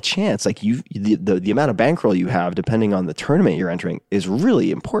element of chance, like the amount of bankroll you have, depending on the tournament you're entering, is really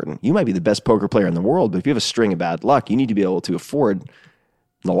important. You might be the best poker player in the world, but if you have a string of bad luck, you need to be able to afford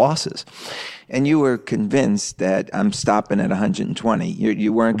the losses. And you were convinced that I'm stopping at 120.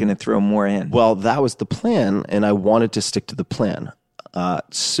 You weren't going to throw more in. Well, that was the plan, and I wanted to stick to the plan.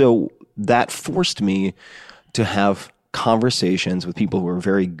 So that forced me to have conversations with people who are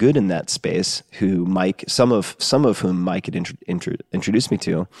very good in that space, who some of whom Mike had introduced me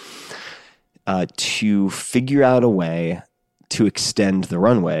to figure out a way to extend the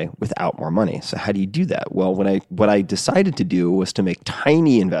runway without more money. So how do you do that? Well, what I decided to do was to make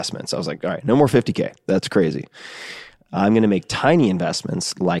tiny investments. I was like, all right, no more 50K. That's crazy. I'm going to make tiny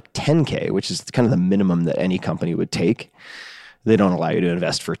investments like 10K, which is kind of the minimum that any company would take. They don't allow you to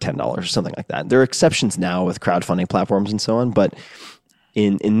invest for $10 or something like that. There are exceptions now with crowdfunding platforms and so on, but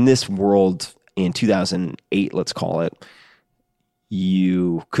in this world, in 2008, let's call it,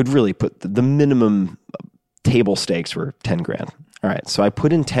 you could really put the minimum table stakes were 10 grand. All right. So I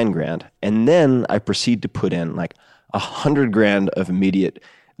put in 10 grand and then I proceed to put in like 100 grand of immediate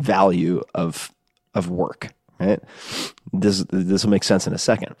value of work, right? This will make sense in a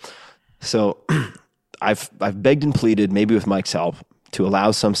second. So I've begged and pleaded, maybe with Mike's help, to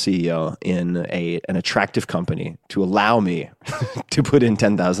allow some CEO in an attractive company to allow me to put in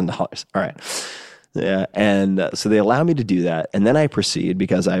 $10,000. All right. Yeah, and so they allow me to do that, and then I proceed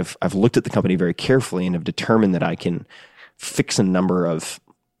because I've looked at the company very carefully and have determined that I can fix a number of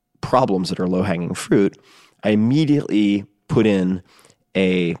problems that are low-hanging fruit. I immediately put in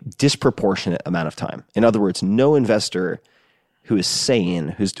a disproportionate amount of time. In other words, no investor who is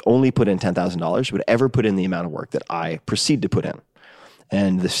sane, who's only put in $10,000, would ever put in the amount of work that I proceed to put in.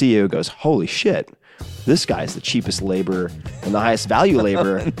 And the CEO goes, holy shit, this guy's the cheapest labor and the highest value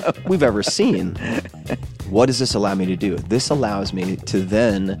labor we've ever seen. What does this allow me to do? This allows me to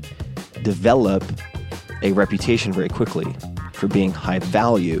then develop a reputation very quickly for being high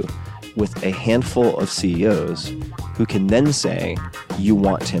value with a handful of CEOs who can then say, you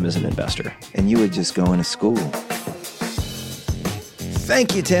want Tim as an investor. And you were just going to school.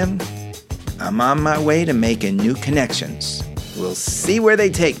 Thank you, Tim. I'm on my way to making new connections. We'll see where they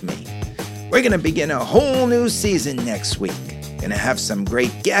take me. We're going to begin a whole new season next week. Going to have some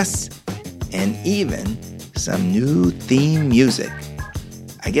great guests and even some new theme music.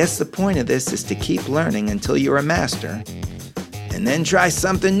 I guess the point of this is to keep learning until you're a master and then try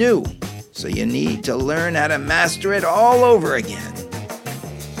something new. So you need to learn how to master it all over again.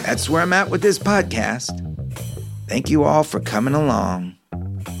 That's where I'm at with this podcast. Thank you all for coming along.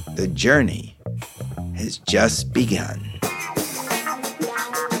 The journey has just begun.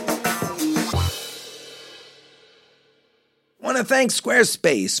 Want to thank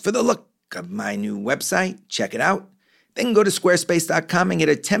Squarespace for the look of my new website. Check it out. Then go to squarespace.com and get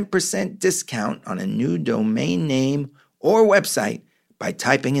a 10% discount on a new domain name or website by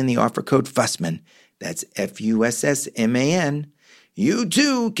typing in the offer code Fussman. That's Fussman. You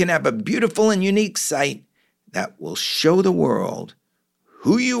too can have a beautiful and unique site that will show the world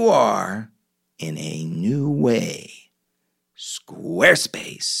who you are in a new way.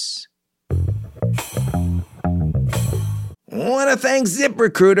 Squarespace. Want to thank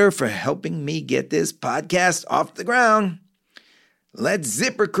ZipRecruiter for helping me get this podcast off the ground. Let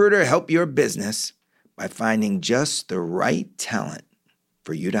ZipRecruiter help your business by finding just the right talent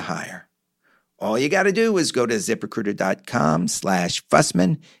for you to hire. All you got to do is go to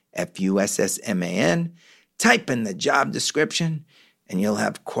ZipRecruiter.com/Fussman, Fussman, type in the job description, and you'll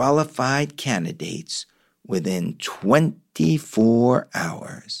have qualified candidates within 24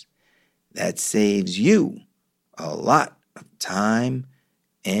 hours. That saves you a lot of time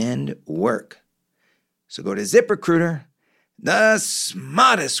and work. So go to ZipRecruiter, the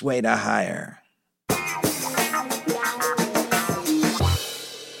smartest way to hire.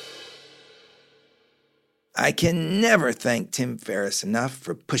 I can never thank Tim Ferriss enough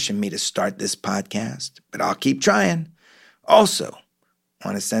for pushing me to start this podcast, but I'll keep trying. Also,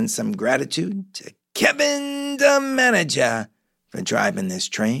 want to send some gratitude to Kevin, the manager, for driving this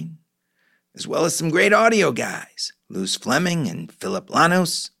train, as well as some great audio guys, Luz Fleming and Philip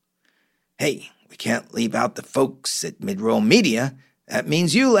Lanos. Hey, we can't leave out the folks at Midroll Media. That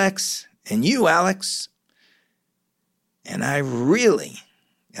means you, Lex, and you, Alex. And I really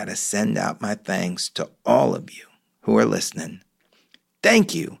got to send out my thanks to all of you who are listening.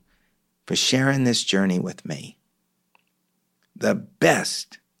 Thank you for sharing this journey with me. The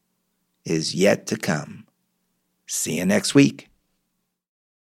best is yet to come. See you next week.